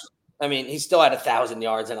year. I mean, he still had 1,000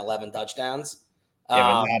 yards and 11 touchdowns. Yeah,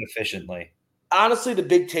 but not efficiently. Honestly, the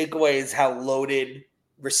big takeaway is how loaded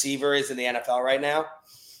receiver is in the NFL right now.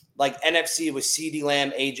 NFC was CeeDee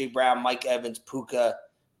Lamb, A.J. Brown, Mike Evans, Puka.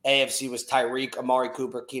 AFC was Tyreek, Amari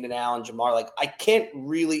Cooper, Keenan Allen, Jamar. I can't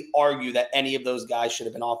really argue that any of those guys should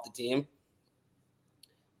have been off the team.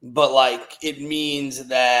 But, it means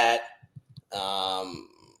that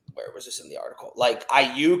where was this in the article?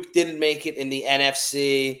 Ayuk didn't make it in the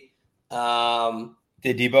NFC.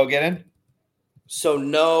 Did Debo get in? So,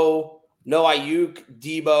 no Ayuk,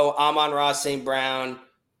 Debo, Amon-Ra St. Brown,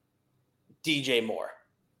 DJ Moore.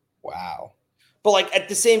 Wow. But, at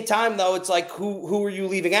the same time, though, it's who are you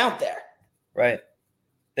leaving out there? Right.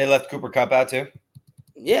 They left Cooper Kupp out, too?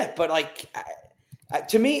 Yeah, but,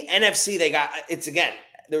 to me, NFC, they got – it's, again,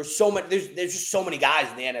 there's so much – there's just so many guys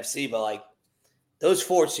in the NFC, but, those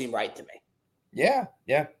 4 seem right to me. Yeah.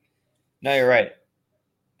 No, you're right.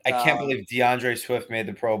 I can't believe DeAndre Swift made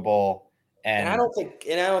the Pro Bowl. And I don't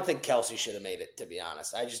think Kelsey should have made it, to be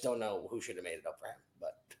honest. I just don't know who should have made it up for him.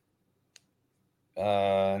 But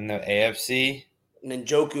in the AFC, and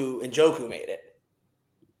Njoku made it.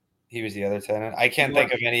 He was the other tight end. I can't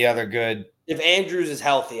think of any other good. If Andrews is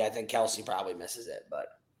healthy, I think Kelsey probably misses it. But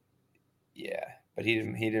yeah, but he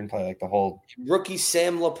didn't play the whole. Rookie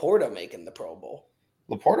Sam Laporta making the Pro Bowl.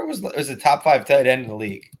 Laporta was a top 5 tight end in the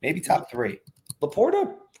league, maybe top 3.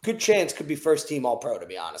 Laporta, good chance, could be first team All Pro. To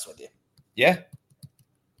be honest with you. Yeah.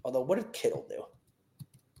 Although, what did Kittle do?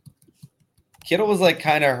 Kittle was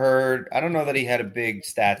kind of hurt. I don't know that he had a big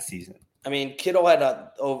stat season. I mean, Kittle's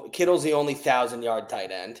the only 1,000-yard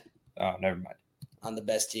tight end. Oh, never mind. On the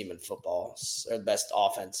best team in football, or the best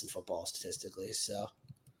offense in football statistically. So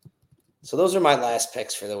those are my last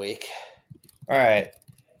picks for the week. All right.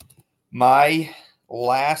 My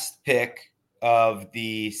last pick of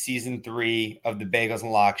the season 3 of the Bagels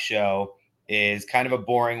and Locks show is kind of a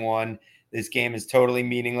boring one. This game is totally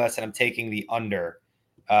meaningless, and I'm taking the under.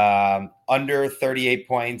 Under 38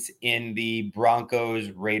 points in the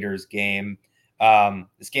Broncos-Raiders game.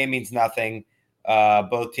 This game means nothing.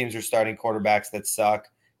 Both teams are starting quarterbacks that suck.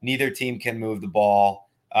 Neither team can move the ball.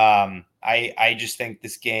 I just think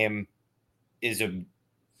this game is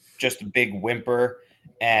just a big whimper,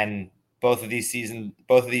 and both of these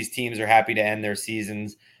teams are happy to end their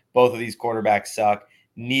seasons. Both of these quarterbacks suck.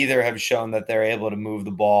 Neither have shown that they're able to move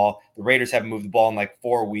the ball. The Raiders haven't moved the ball in like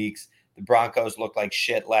 4 weeks. The Broncos looked like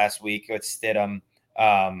shit last week with Stidham.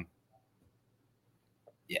 I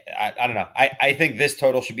don't know. I think this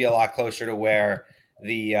total should be a lot closer to where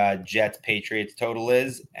the Jets-Patriots total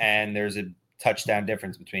is, and there's a touchdown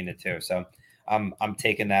difference between the two. So I'm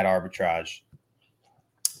taking that arbitrage.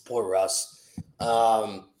 Poor Russ.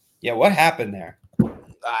 Yeah, what happened there?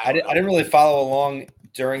 I didn't really follow along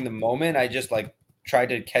during the moment. I just tried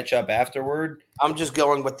to catch up afterward. I'm just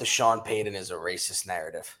going with the Sean Payton is a racist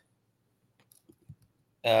narrative.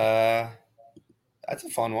 That's a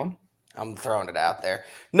fun one. I'm throwing it out there.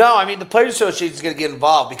 No, I mean the Players Association is going to get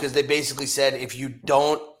involved because they basically said if you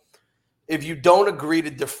don't agree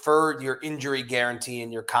to defer your injury guarantee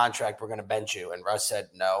in your contract, we're going to bench you. And Russ said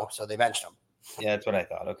no, so they benched him. Yeah, that's what I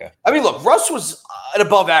thought. Okay. I mean, look, Russ was an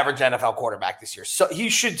above-average NFL quarterback this year, so he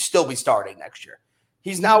should still be starting next year.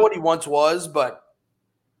 He's not what he once was, but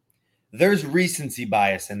there's recency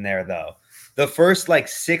bias in there, though. The first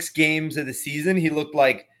 6 games of the season, he looked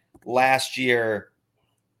like last year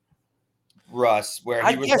Russ, where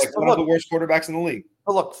he was one of the worst quarterbacks in the league.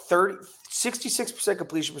 But look, 66%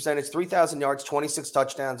 completion percentage, 3,000 yards, 26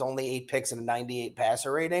 touchdowns, only 8 picks, and a 98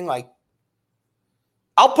 passer rating.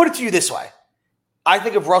 I'll put it to you this way. I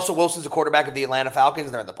think if Russell Wilson's a quarterback of the Atlanta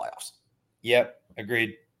Falcons, they're in the playoffs. Yep,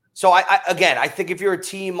 agreed. So, I think if you're a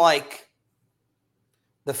team like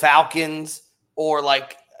the Falcons or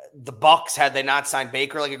the Bucks, had they not signed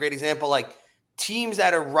Baker, a great example, teams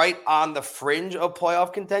that are right on the fringe of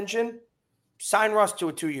playoff contention, sign Russ to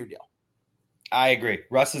a 2-year deal. I agree.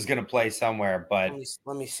 Russ is going to play somewhere, but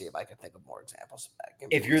let me see if I can think of more examples of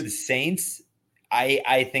that. If you're the Saints,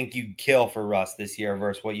 I think you'd kill for Russ this year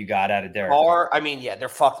versus what you got out of Derek Carr. I mean, yeah, they're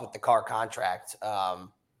fucked with the Carr contract.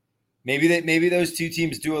 Maybe those two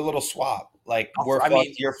teams do a little swap.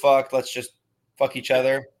 You're fucked. Let's just fuck each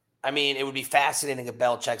other. I mean, it would be fascinating if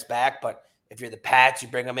Belichick's back, but if you're the Pats, you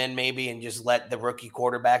bring him in maybe and just let the rookie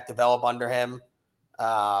quarterback develop under him.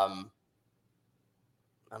 I'm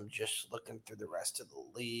just looking through the rest of the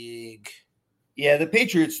league. Yeah, the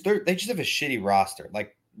Patriots, they just have a shitty roster.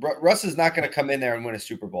 Russ is not going to come in there and win a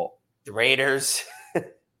Super Bowl. The Raiders.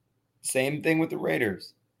 Same thing with the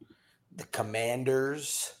Raiders. The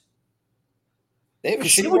Commanders. They have a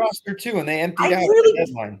shitty roster too, and they emptied out the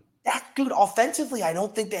deadline. Dude, offensively, I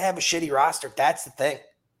don't think they have a shitty roster. That's the thing.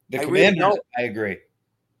 The Commanders, I agree.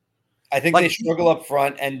 I think they struggle up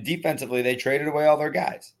front, and defensively, they traded away all their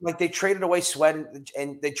guys. They traded away Sweat,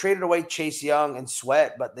 and they traded away Chase Young and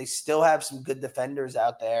Sweat, but they still have some good defenders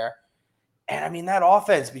out there. And, I mean, that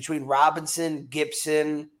offense between Robinson,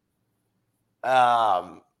 Gibson.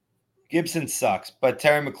 Gibson sucks, but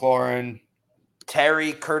Terry McLaurin.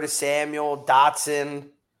 Curtis Samuel, Dotson,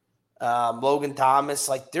 Logan Thomas.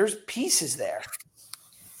 There's pieces there.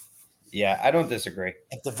 Yeah, I don't disagree.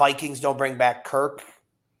 If the Vikings don't bring back Kirk,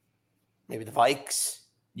 maybe the Vikes.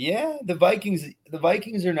 Yeah, the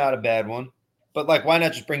Vikings are not a bad one. But, why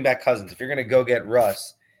not just bring back Cousins if you're going to go get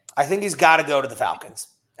Russ? I think he's got to go to the Falcons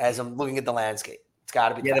as I'm looking at the landscape. It's got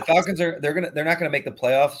to be. Yeah, the Falcons they're not going to make the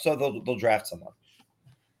playoffs, so they'll draft someone.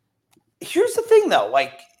 Here's the thing, though.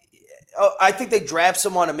 I think they draft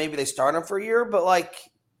someone and maybe they start him for a year, but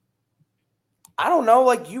I don't know.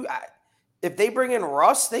 If they bring in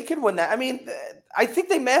Russ, they could win that. I mean, I think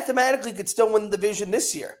they mathematically could still win the division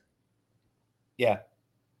this year. Yeah.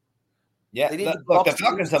 Yeah. The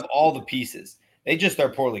Falcons have all the pieces. They just are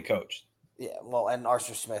poorly coached. Yeah. Well, and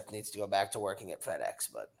Arthur Smith needs to go back to working at FedEx,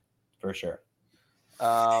 but for sure.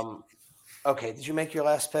 Okay. Did you make your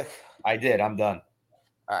last pick? I did. I'm done.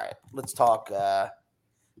 All right. Let's talk.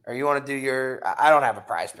 Or you want to do your? I don't have a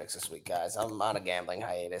prize picks this week, guys. I'm on a gambling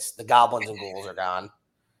hiatus. The Goblins and Ghouls are gone.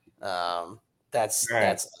 That's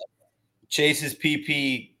Chase's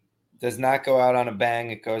PP does not go out on a bang.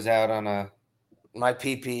 It goes out on a. My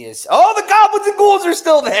PP is the Goblins and Ghouls are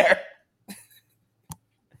still there.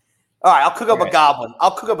 All right, I'll cook up a goblin. I'll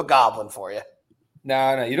cook up a goblin for you.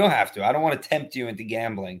 No, you don't have to. I don't want to tempt you into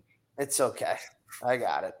gambling. It's okay. I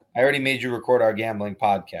got it. I already made you record our gambling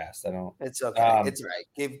podcast. I don't. It's okay. It's right.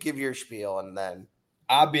 Give your spiel and then.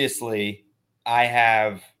 Obviously, I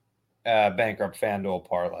have a bankrupt FanDuel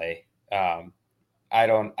parlay. I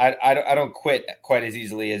don't quit quite as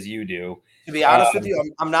easily as you do. To be honest with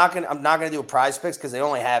you, I'm not gonna do a prize picks because they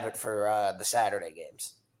only have it for the Saturday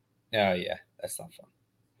games. Oh yeah, that's not fun.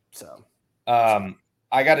 So,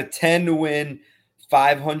 I got a 10 to win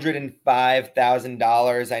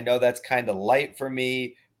 $505,000. I know that's kind of light for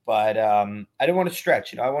me, but I didn't want to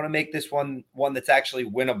stretch. I want to make this one that's actually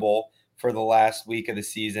winnable for the last week of the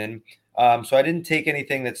season. So I didn't take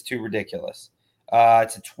anything that's too ridiculous.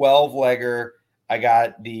 It's a 12-legger. I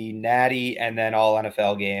got the Natty and then all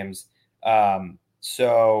NFL games.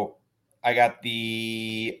 So I got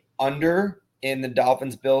the under in the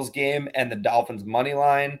Dolphins-Bills game and the Dolphins money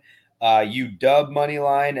line. UW money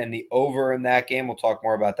line and the over in that game. We'll talk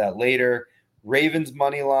more about that later. Ravens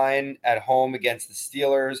money line at home against the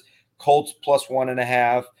Steelers. Colts plus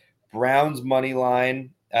 1.5. Browns money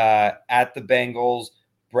line at the Bengals.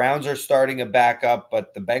 Browns are starting a backup,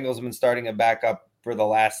 but the Bengals have been starting a backup for the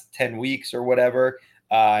last 10 weeks or whatever,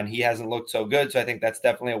 and he hasn't looked so good. So I think that's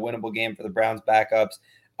definitely a winnable game for the Browns backups.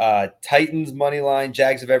 Titans money line.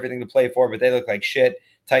 Jags have everything to play for, but they look like shit.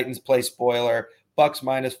 Titans play spoiler. Bucks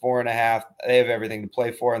minus 4.5. They have everything to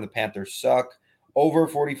play for, and the Panthers suck. Over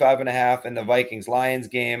 45.5 in the Vikings-Lions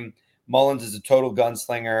game. Mullins is a total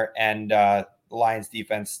gunslinger, and the Lions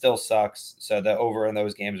defense still sucks. So the over in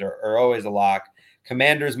those games are always a lock.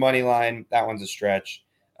 Commanders money line, that one's a stretch.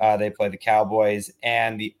 They play the Cowboys,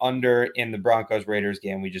 and the under in the Broncos-Raiders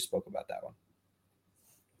game. We just spoke about that one.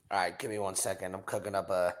 All right, give me 1 second. I'm cooking up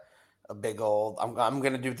a big old. I'm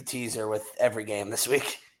gonna do the teaser with every game this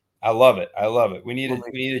week. I love it. We need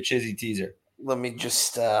a Chizzy teaser. Let me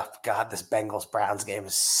just God, this Bengals-Browns game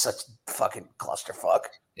is such fucking clusterfuck.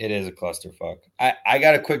 It is a clusterfuck. I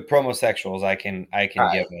got a quick promo sexuals I can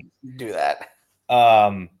give it. Do that.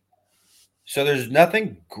 So there's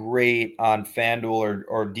nothing great on FanDuel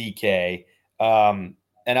or DK. And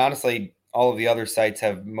honestly, all of the other sites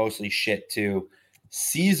have mostly shit too.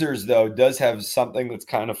 Caesars, though, does have something that's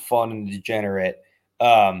kind of fun and degenerate.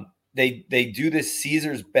 They do this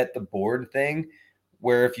Caesars bet the board thing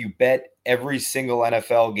where if you bet every single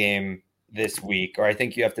NFL game this week, or I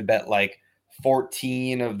think you have to bet like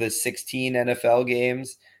 14 of the 16 NFL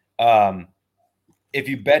games. If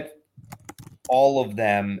you bet all of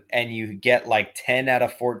them and you get like 10 out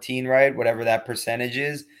of 14 right, whatever that percentage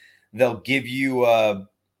is, they'll give you a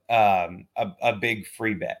big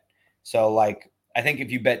free bet. So like I think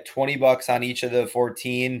if you bet $20 on each of the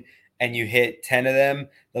 14 and you hit 10 of them,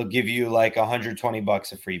 they'll give you like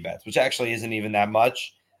 $120 of free bets, which actually isn't even that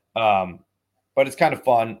much. But it's kind of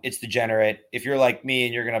fun. It's degenerate. If you're like me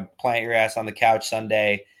and you're going to plant your ass on the couch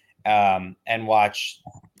Sunday and watch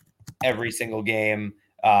every single game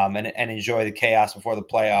and enjoy the chaos before the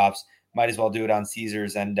playoffs, might as well do it on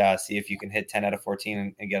Caesars and see if you can hit 10 out of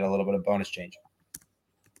 14 and get a little bit of bonus change.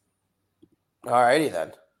 All righty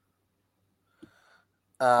then.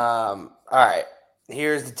 All right.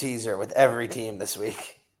 Here's the teaser with every team this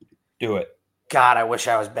week. Do it. God, I wish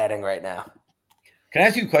I was betting right now. Can I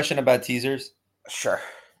ask you a question about teasers? Sure.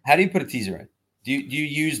 How do you put a teaser in? Do you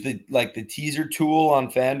use the teaser tool on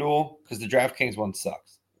FanDuel? Because the DraftKings one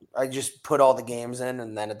sucks. I just put all the games in,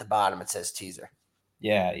 and then at the bottom it says teaser.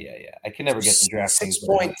 Yeah. I can never get the DraftKings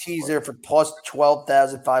 6-point teaser for plus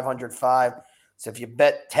 12,505. So if you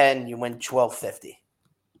bet 10, you win 1,250.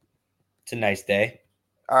 It's a nice day.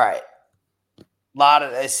 All right. A lot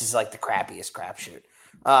of this is like the crappiest crapshoot.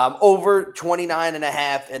 Over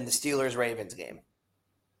 29.5 in the Steelers-Ravens game.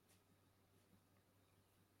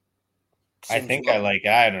 I think low.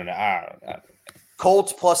 I don't know.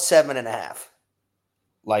 Colts plus 7.5.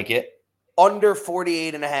 Like it. Under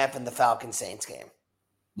 48.5 in the Falcons-Saints game.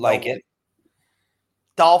 Like it.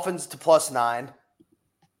 Dolphins to plus 9.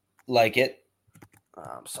 Like it.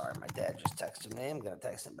 I'm sorry, my dad just texted me. I'm going to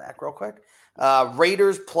text him back real quick.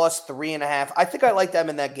 Raiders plus 3.5. I think I like them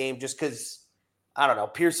in that game just because, I don't know,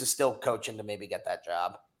 Pierce is still coaching to maybe get that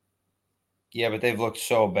job. Yeah, but they've looked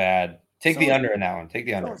so bad. Take the under in that one. Take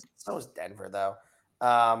the under. So is Denver, though.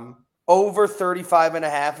 Over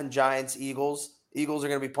 35.5 in Giants-Eagles. Eagles are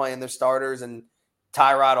going to be playing their starters, and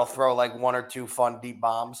Tyrod will throw like one or two fun deep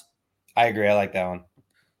bombs. I agree. I like that one.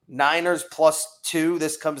 Niners plus 2.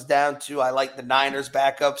 This comes down to I like the Niners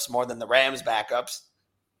backups more than the Rams backups.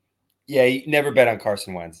 Yeah, you never bet on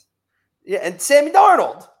Carson Wentz. Yeah, and Sammy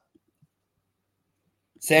Darnold.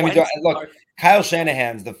 Look, Kyle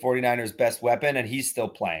Shanahan's the 49ers' best weapon, and he's still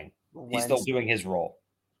playing. He's still doing his role.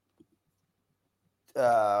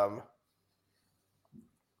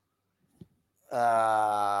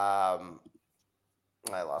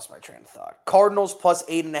 I lost my train of thought. Cardinals plus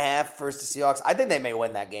 8.5 versus the Seahawks. I think they may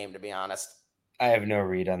win that game, to be honest. I have no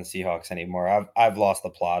read on the Seahawks anymore. I've lost the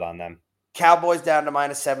plot on them. Cowboys down to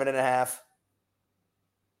 -7.5.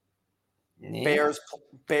 Yeah.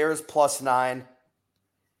 Bears +9.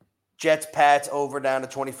 Jets, Pats over down to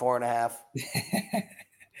 24.5.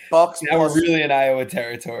 Bucks Now we're really in Iowa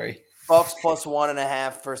territory. Bucks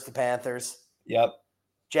 +1.5 versus the Panthers. Yep.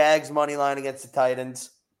 Jags money line against the Titans.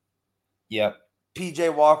 Yep.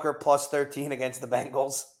 PJ Walker +13 against the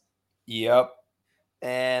Bengals. Yep.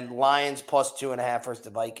 And Lions +2.5 versus the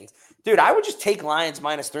Vikings. Dude, I would just take Lions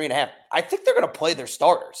 -3.5. I think they're going to play their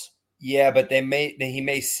starters. Yeah, but he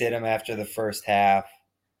may sit him after the first half.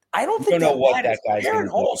 I don't think know what that guy's Aaron going to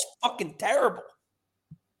do. Hall's fucking terrible.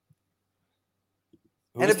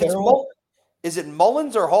 Who's and if terrible? is it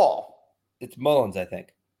Mullins or Hall? It's Mullins, I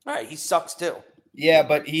think. All right, he sucks too. Yeah,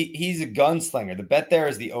 but he's a gunslinger. The bet there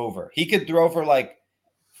is the over. He could throw for like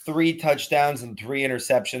 3 touchdowns and 3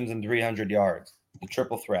 interceptions and 300 yards. The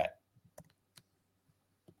triple threat.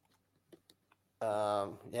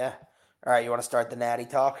 Yeah. All right, you want to start the natty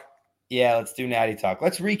talk? Yeah, let's do natty talk.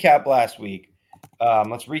 Let's recap last week.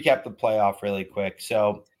 Let's recap the playoff really quick.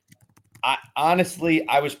 So, I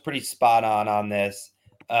was pretty spot on this.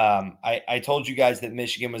 I told you guys that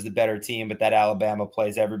Michigan was the better team, but that Alabama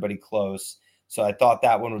plays everybody close. So I thought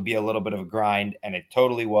that one would be a little bit of a grind, and it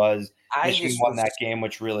totally was. Michigan won that game,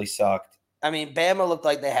 which really sucked. I mean, Bama looked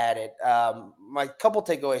like they had it. My couple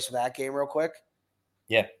takeaways from that game real quick.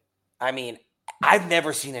 Yeah. I mean, I've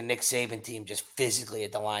never seen a Nick Saban team just physically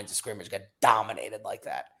at the lines of scrimmage get dominated like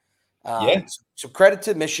that. So credit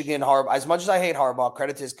to Michigan, Harbaugh. As much as I hate Harbaugh,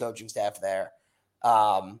 credit to his coaching staff there.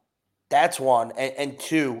 That's one. And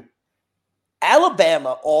two,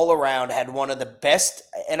 Alabama all around had one of the best,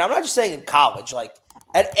 and I'm not just saying in college, like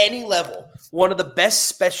at any level, one of the best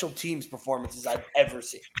special teams performances I've ever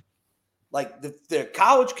seen. Like the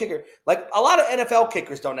college kicker, like a lot of NFL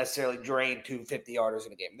kickers don't necessarily drain 250-yarders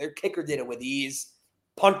in a game. Their kicker did it with ease.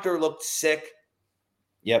 Punter looked sick.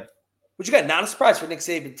 Yep. Which, again, not a surprise for Nick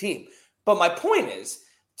Saban team. But my point is,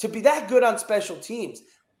 to be that good on special teams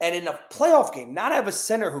and in a playoff game, not have a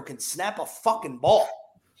center who can snap a fucking ball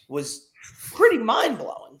was pretty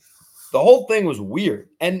mind-blowing. The whole thing was weird.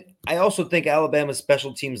 And I also think Alabama's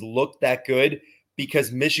special teams looked that good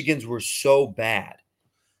because Michigan's were so bad.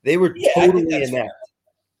 They were totally inept.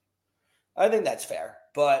 I think that's fair.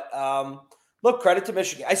 But look, credit to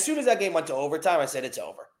Michigan. As soon as that game went to overtime, I said it's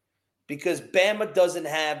over. Because Bama doesn't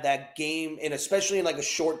have that game, and especially in like a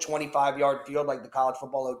short 25-yard field like the college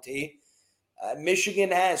football OT. Michigan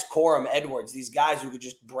has Corum, Edwards, these guys who could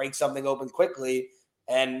just break something open quickly.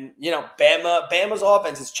 And, you know, Bama's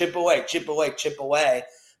offense is chip away, chip away, chip away.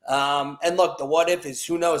 And look, the what if is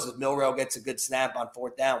who knows if Milroe gets a good snap on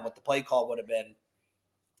 4th down, what the play call would have been.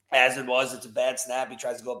 As it was, it's a bad snap. He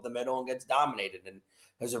tries to go up the middle and gets dominated. And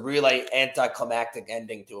there's a really anticlimactic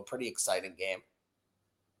ending to a pretty exciting game.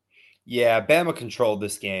 Yeah, Bama controlled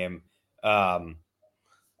this game. They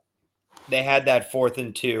had that 4th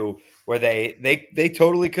and 2 where they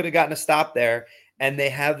totally could have gotten a stop there. And they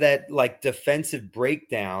have that like defensive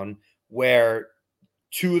breakdown where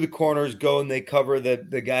 2 of the corners go and they cover the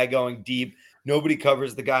guy going deep. Nobody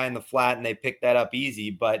covers the guy in the flat and they pick that up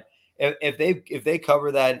easy. But if they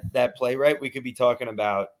cover that play right, we could be talking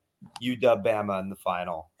about UW Bama in the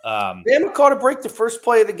final. Bama caught a break the first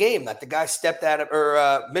play of the game that the guy stepped out of,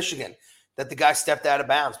 or Michigan, that the guy stepped out of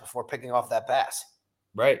bounds before picking off that pass.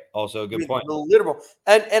 Right. Also a good point. Literal.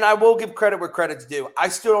 And I will give credit where credit's due. I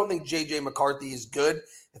still don't think J.J. McCarthy is good.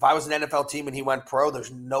 If I was an NFL team and he went pro,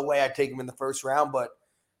 there's no way I'd take him in the first round. But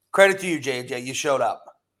credit to you, J.J. You showed up.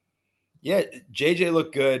 Yeah, J.J.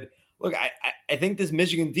 looked good. Look, I think this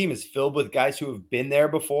Michigan team is filled with guys who have been there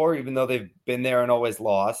before, even though they've been there and always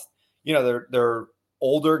lost. You know, they're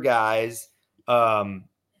older guys. Milrose,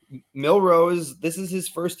 this is his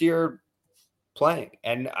first year playing,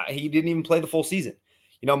 and he didn't even play the full season.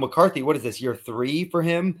 You know, McCarthy, what is this, year 3 for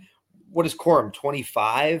him? What is Corum,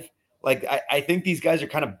 25? Like, I think these guys are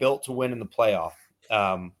kind of built to win in the playoff.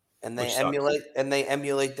 And they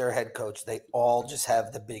emulate their head coach. They all just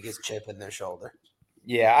have the biggest chip in their shoulder.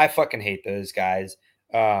 Yeah, I fucking hate those guys.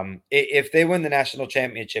 If they win the national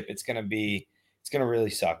championship, it's gonna really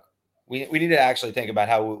suck. We need to actually think about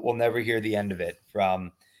how we'll never hear the end of it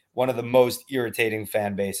from one of the most irritating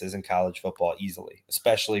fan bases in college football easily,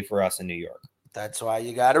 especially for us in New York. That's why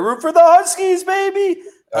you got to root for the Huskies, baby.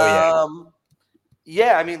 Oh,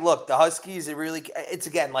 yeah. I mean, look, the Huskies, it's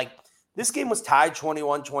again, like this game was tied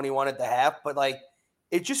 21-21 at the half, but like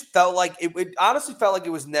it just felt like it honestly felt like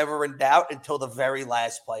it was never in doubt until the very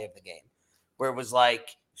last play of the game, where it was like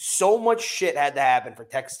so much shit had to happen for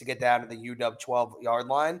Texas to get down to the UW 12-yard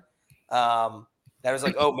line. That was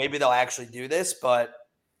like, oh, maybe they'll actually do this. But,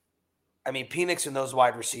 I mean, Penix and those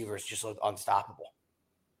wide receivers just look unstoppable.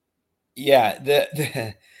 Yeah,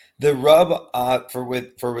 the rub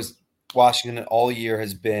for Washington all year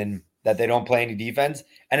has been that they don't play any defense,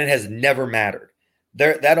 and it has never mattered.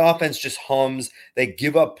 That offense just hums. They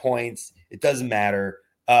give up points. It doesn't matter.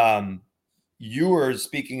 You were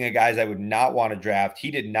speaking of guys I would not want to draft.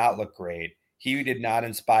 He did not look great. He did not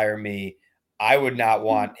inspire me. I would not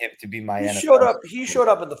want him to be my NFL. He showed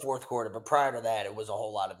up in the fourth quarter, but prior to that, it was a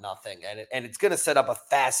whole lot of nothing. And it's going to set up a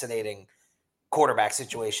fascinating quarterback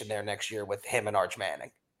situation there next year with him and Arch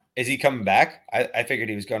Manning. Is he coming back? I figured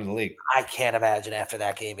he was going to the league. I can't imagine after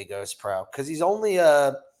that game he goes pro because he's only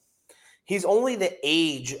the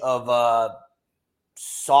age of a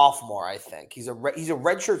sophomore. I think he's a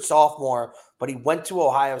redshirt sophomore, but he went to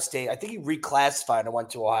Ohio State. I think he reclassified and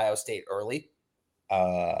went to Ohio State early.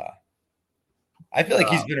 I feel like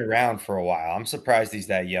he's been around for a while. I'm surprised he's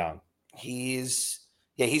that young. He's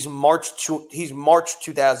March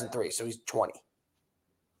 2003, so he's 20.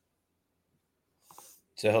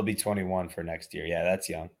 So he'll be 21 for next year. Yeah, that's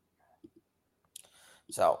young.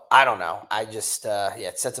 So I don't know. I just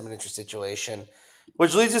it sets up an interesting situation,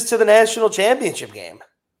 which leads us to the national championship game.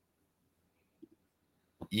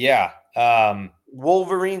 Yeah.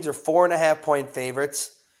 Wolverines are 4.5-point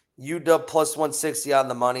favorites. UW plus 160 on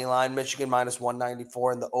the money line. Michigan minus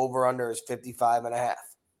 194, and the over/under is 55.5.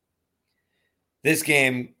 This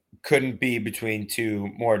game couldn't be between two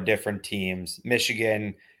more different teams.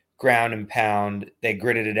 Michigan, ground and pound. They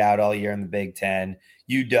gritted it out all year in the Big Ten.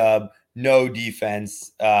 UW, no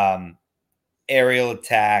defense, aerial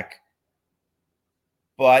attack.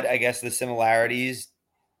 But I guess the similarities,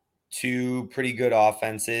 two pretty good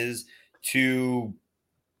offenses, two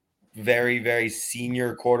very, very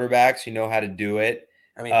senior quarterbacks who know how to do it.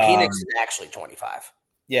 I mean, Penix is actually 25.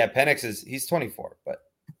 Yeah, he's 24, but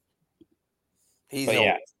he's old.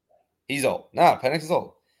 Yeah, he's old. No, Penix is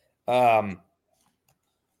old.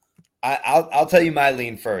 I'll tell you my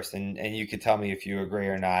lean first, and you can tell me if you agree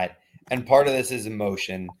or not. And part of this is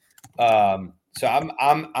emotion. So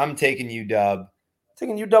I'm taking UW.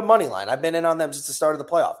 Taking UW money line. I've been in on them since the start of the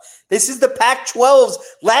playoff. This is the Pac-12's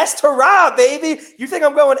last hurrah, baby. You think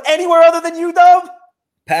I'm going anywhere other than UW?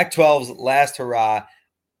 Pac-12's last hurrah.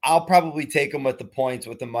 I'll probably take them with the points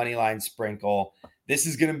with the money line sprinkle. This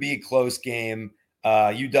is going to be a close game.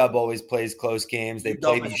 UW always plays close games. They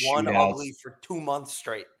play these shootouts. Won ugly for 2 months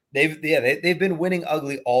straight. They've been winning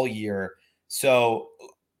ugly all year. So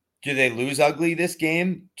do they lose ugly this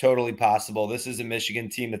game? Totally possible. This is a Michigan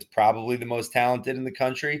team that's probably the most talented in the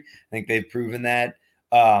country. I think they've proven that.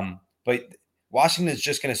 But Washington's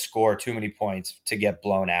just going to score too many points to get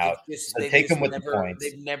blown out. So take them with the points.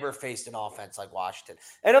 They've never faced an offense like Washington.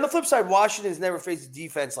 And on the flip side, Washington's never faced a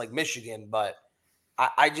defense like Michigan, but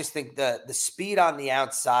I just think the speed on the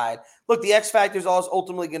outside. Look, the X factor is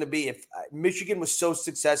ultimately going to be if Michigan was so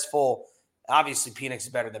successful. Obviously, Penix is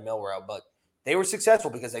better than Milroe, but they were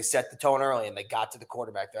successful because they set the tone early and they got to the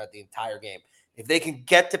quarterback throughout the entire game. If they can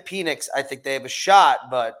get to Penix, I think they have a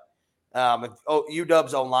shot. But if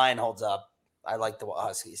UW's own line holds up, I like the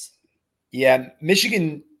Huskies. Yeah,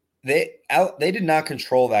 Michigan, they did not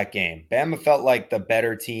control that game. Bama felt like the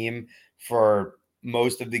better team for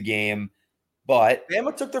most of the game. But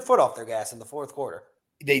Bama took their foot off their gas in the fourth quarter.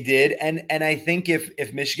 They did, and I think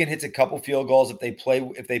if Michigan hits a couple field goals, if they play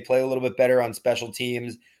a little bit better on special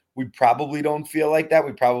teams, we probably don't feel like that.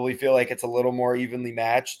 We probably feel like it's a little more evenly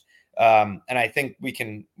matched. And I think we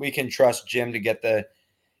can trust Jim to get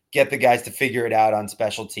the guys to figure it out on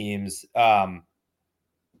special teams.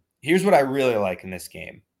 Here's what I really like in this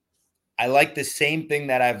game. I like the same thing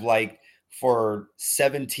that I've liked for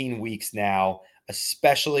 17 weeks now,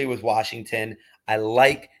 especially with Washington. I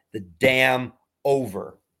like the damn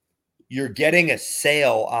over. You're getting a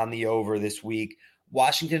sale on the over this week.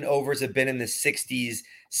 Washington overs have been in the 60s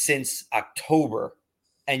since October,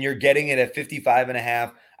 and you're getting it at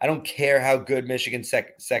 55.5. I don't care how good Michigan's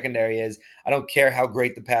secondary is. I don't care how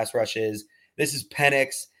great the pass rush is. This is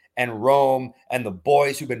Penix and Rome and the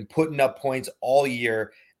boys who've been putting up points all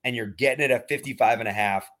year, and you're getting it at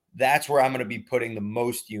 55.5. That's where I'm going to be putting the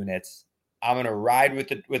most units. I'm going to ride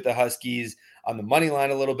with the Huskies on the money line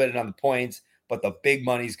a little bit and on the points, but the big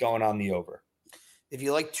money's going on the over. If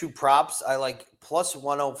you like two props, I like plus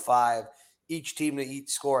 105 each team to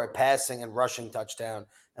score a passing and rushing touchdown,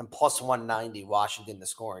 and plus 190 Washington to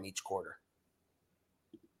score in each quarter.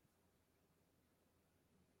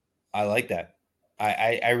 I like that.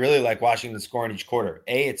 I really like Washington to score in each quarter.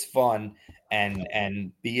 A, it's fun,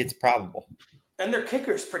 and B, it's probable. And their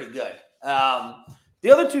kicker is pretty good.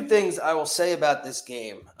 The other two things I will say about this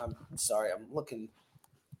game, I'm Sorry, I'm looking.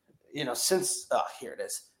 Since here it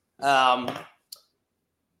is.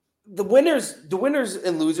 The winners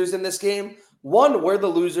and losers in this game. One, we're the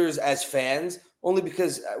losers as fans, only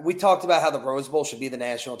because we talked about how the Rose Bowl should be the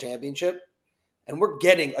national championship, and we're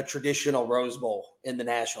getting a traditional Rose Bowl in the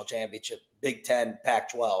national championship, Big Ten,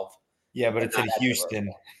 Pac-12. Yeah, but it's in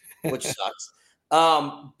Houston, which sucks.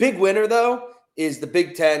 Big winner though is the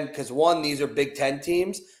Big Ten because one, these are Big Ten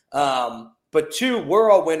teams. But two,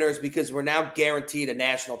 we're all winners because we're now guaranteed a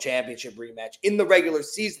national championship rematch in the regular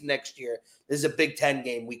season next year. This is a Big Ten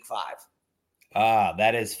game, Week 5.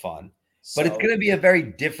 That is fun. But it's going to be a very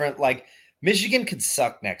different, like, Michigan could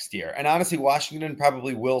suck next year. And honestly, Washington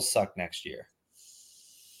probably will suck next year.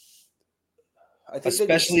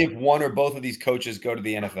 Especially if one or both of these coaches go to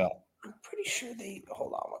the NFL. I'm pretty sure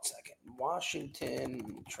hold on 1 second.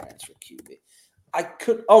 Washington transfer QB.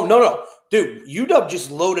 No. Dude, UW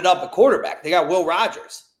just loaded up a quarterback. They got Will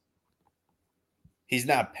Rogers. He's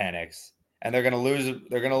not Penix. And they're going to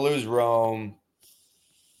lose Rome.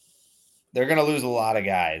 They're going to lose a lot of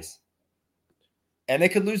guys. And they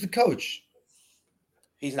could lose the coach.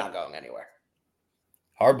 He's not going anywhere.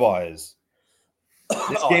 Harbaugh is.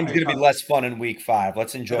 This game's going to be less fun in Week 5.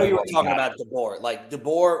 Let's enjoy it. You were talking about DeBoer. Like,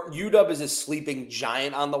 DeBoer, UW is a sleeping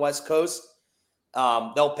giant on the West Coast.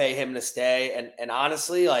 They'll pay him to stay. And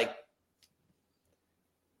honestly, like,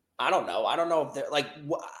 I don't know. I don't know if they're like,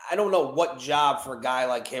 I don't know what job for a guy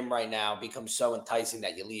like him right now becomes so enticing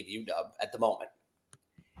that you leave UW at the moment.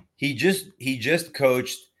 He just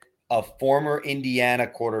coached a former Indiana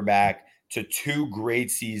quarterback to 2 great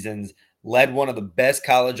seasons, led one of the best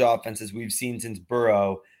college offenses we've seen since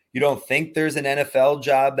Burrow. You don't think there's an NFL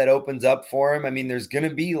job that opens up for him? I mean, there's going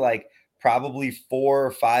to be like probably 4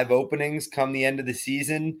 or 5 openings come the end of the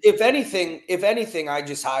season. If anything, I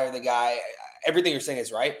just hire the guy. Everything you're saying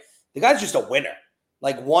is right. The guy's just a winner.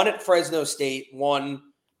 Like, won at Fresno State, won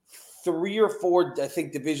 3 or 4, I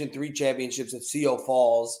think, Division III championships at CO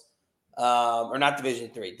Falls, or not Division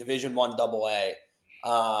III, Division I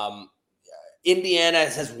AA. Indiana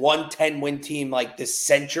has won 10-win team like this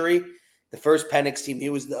century. The first Penix team,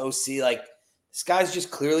 he was the OC. Like, this guy's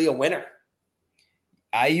just clearly a winner.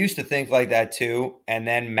 I used to think like that too, and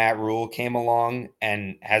then Matt Rule came along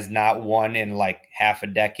and has not won in like half a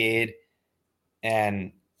decade,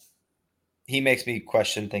 and he makes me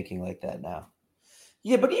question thinking like that now.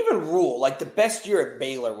 Yeah, but even Rule, like the best year at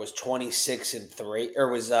Baylor was 26-3, or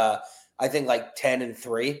was I think like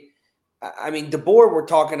 10-3. I mean, DeBoer, we're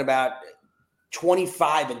talking about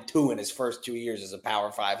 25-2 in his first 2 years as a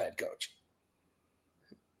Power 5 head coach.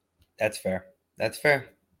 That's fair. That's fair.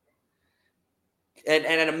 And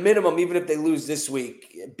at a minimum, even if they lose this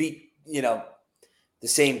week, beat the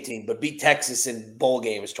same team, but beat Texas in bowl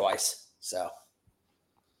games twice. So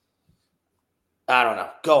I don't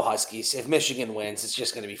know. Go Huskies. If Michigan wins, it's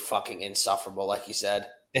just going to be fucking insufferable, like you said.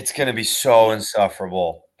 It's going to be so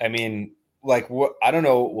insufferable. I mean, like, what? I don't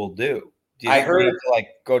know what we'll do. Do you heard have to, like,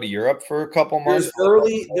 go to Europe for a couple months?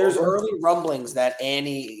 There's early rumblings that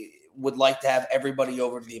Annie would like to have everybody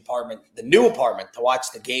over to the new apartment, to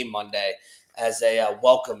watch the game Monday as a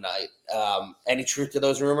welcome night. Any truth to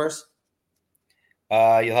those rumors?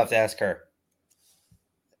 You'll have to ask her.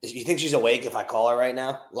 You think she's awake if I call her right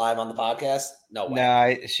now, live on the podcast? No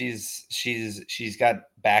way. Nah, she's got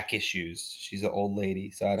back issues. She's an old lady,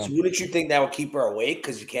 so I don't. So wouldn't you think that would keep her awake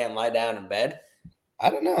because you can't lie down in bed? I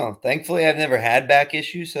don't know. Thankfully, I've never had back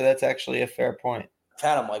issues, so that's actually a fair point. I've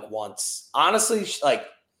had them like once. Honestly, like,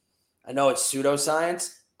 I know it's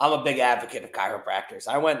pseudoscience. I'm a big advocate of chiropractors.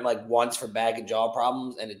 I went like once for back and jaw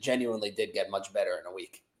problems, and it genuinely did get much better in a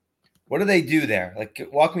week. What do they do there? Like,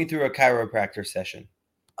 walk me through a chiropractor session.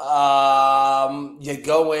 You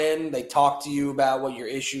go in, they talk to you about what your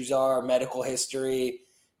issues are, medical history,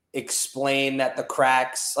 explain what the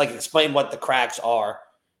cracks are.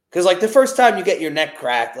 Because, like, the first time you get your neck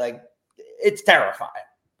cracked, like, it's terrifying.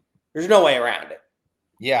 There's no way around it.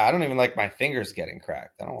 Yeah, I don't even like my fingers getting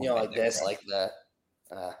cracked. I don't want like this, cracked. Like the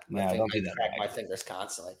don't do that. Crack my fingers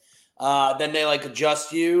constantly. Then they like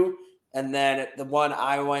adjust you, and then the one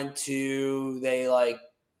I went to, they like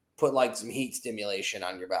put like some heat stimulation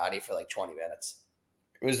on your body for like 20 minutes.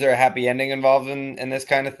 Was there a happy ending involved in this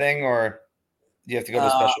kind of thing, or do you have to go to a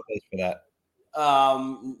special place for that?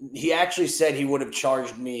 He actually said he would have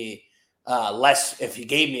charged me less if he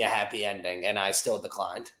gave me a happy ending, and I still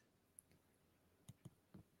declined.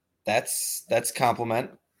 That's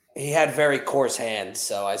compliment. He had very coarse hands,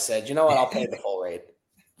 so I said, you know what, I'll pay the full rate.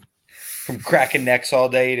 From cracking necks all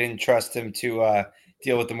day, you didn't trust him to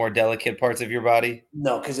deal with the more delicate parts of your body?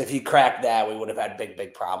 No, because if he cracked that, we would have had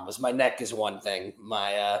big problems. My neck is one thing.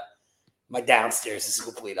 My My downstairs is a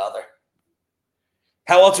complete other.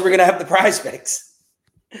 How else are we going to have the prize picks?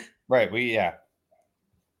 Right.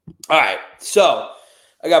 All right. So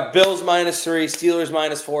I got Bills -3, Steelers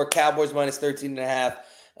 -4, Cowboys -13.5,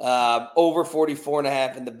 over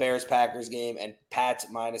 44.5 in the Bears-Packers game, and Pats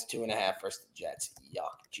 -2.5 versus the Jets.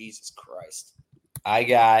 Yuck. Jesus Christ. I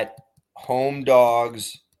got home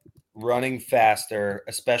dogs running faster,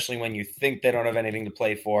 especially when you think they don't have anything to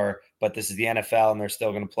play for, but this is the NFL and they're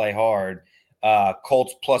still going to play hard.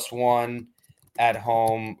 Colts +1 at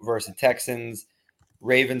home versus the Texans.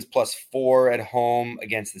 Ravens +4 at home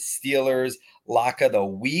against the Steelers. Lock of the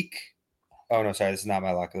week. Oh, no, sorry. This is not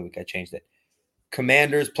my lock of the week. I changed it.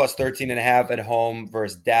 Commanders +13.5 at home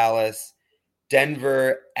versus Dallas.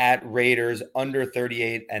 Denver at Raiders under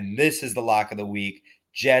 38. And this is the lock of the week.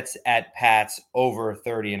 Jets at Pats over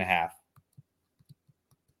 30.5.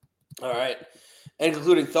 All right. And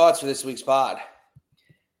concluding thoughts for this week's pod.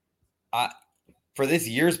 For this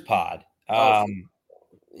year's pod. Yeah,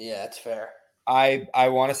 that's fair. I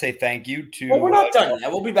want to say thank you to. Well, we're not done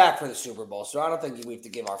yet. We'll be back for the Super Bowl, so I don't think we have to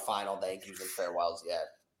give our final thank yous and farewells yet.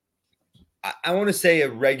 I want to say a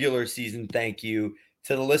regular season thank you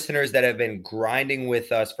to the listeners that have been grinding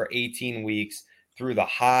with us for 18 weeks through the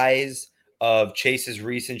highs of Chase's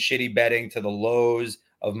recent shitty betting to the lows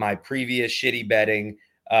of my previous shitty betting.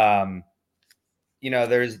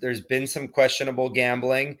 There's been some questionable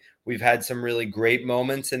gambling. We've had some really great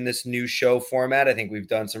moments in this new show format. I think we've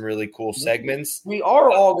done some really cool segments. We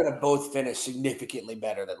are all going to both finish significantly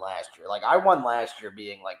better than last year. Like I won last year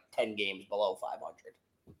being like 10 games below 500.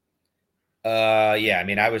 Yeah, I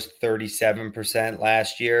mean, I was 37%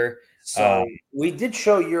 last year. So we did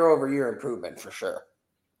show year-over-year improvement for sure.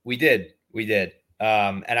 We did.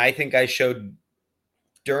 And I think I showed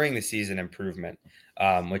during the season improvement,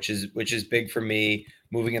 which is big for me,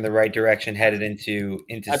 moving in the right direction, headed into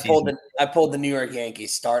season. I pulled the New York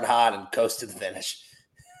Yankees, start hot and coast to the finish.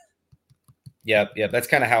 Yep. That's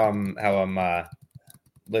kind of how I'm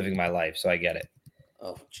living my life. So I get it.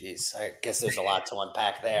 Oh, geez. I guess there's a lot to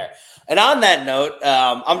unpack there. And on that note,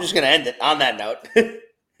 I'm just going to end it on that note.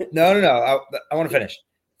 No. I want to finish.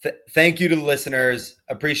 Thank you to the listeners.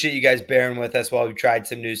 Appreciate you guys bearing with us while we tried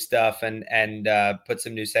some new stuff and put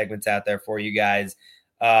some new segments out there for you guys.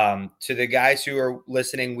 To the guys who are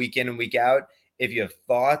listening week in and week out, if you have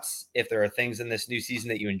thoughts, if there are things in this new season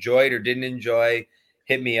that you enjoyed or didn't enjoy,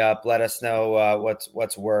 hit me up. Let us know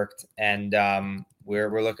what's worked. And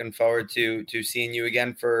we're looking forward to seeing you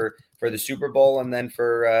again for the Super Bowl and then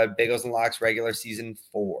for Bagels and Locks regular season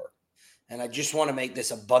 4. And I just want to make this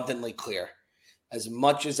abundantly clear. As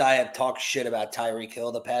much as I have talked shit about Tyreek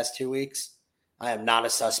Hill the past 2 weeks, I am not a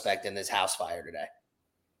suspect in this house fire today.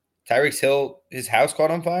 Tyreek Hill, his house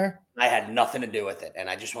caught on fire? I had nothing to do with it. And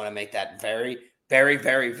I just want to make that very, very,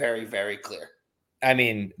 very, very, very clear. I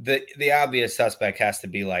mean, the obvious suspect has to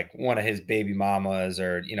be like one of his baby mamas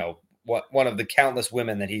or, one of the countless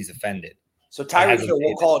women that he's offended. So Tyreek Hill,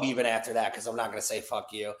 we'll call it even after that because I'm not going to say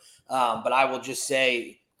fuck you. But I will just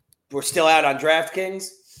say we're still out on DraftKings.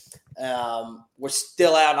 We're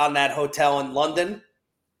still out on that hotel in London.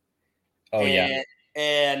 Oh, yeah.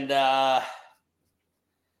 And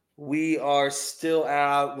we are still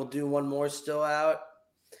out. We'll do one more still out.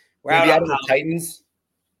 We're out on the Titans.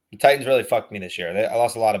 The Titans really fucked me this year. I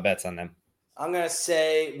lost a lot of bets on them. I'm going to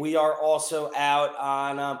say we are also out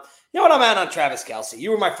on I'm out on Travis Kelce.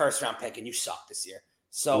 You were my first round pick and you sucked this year.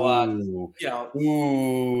 So,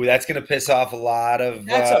 that's going to piss off a lot of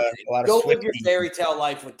Go live your fairy tale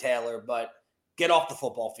life with Taylor, but get off the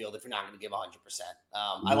football field if you're not going to give 100%.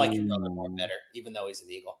 I like your brother more better, even though he's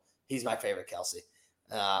an Eagle. He's my favorite Kelce.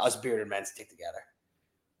 Us bearded men stick together.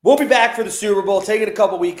 We'll be back for the Super Bowl, taking a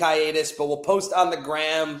couple week hiatus, but we'll post on the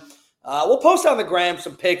gram.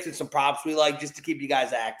 Some picks and some props we like just to keep you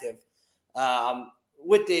guys active.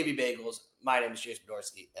 With Davey Bagels, my name is Jason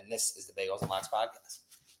Dorsey, and this is the Bagels and Locks Podcast.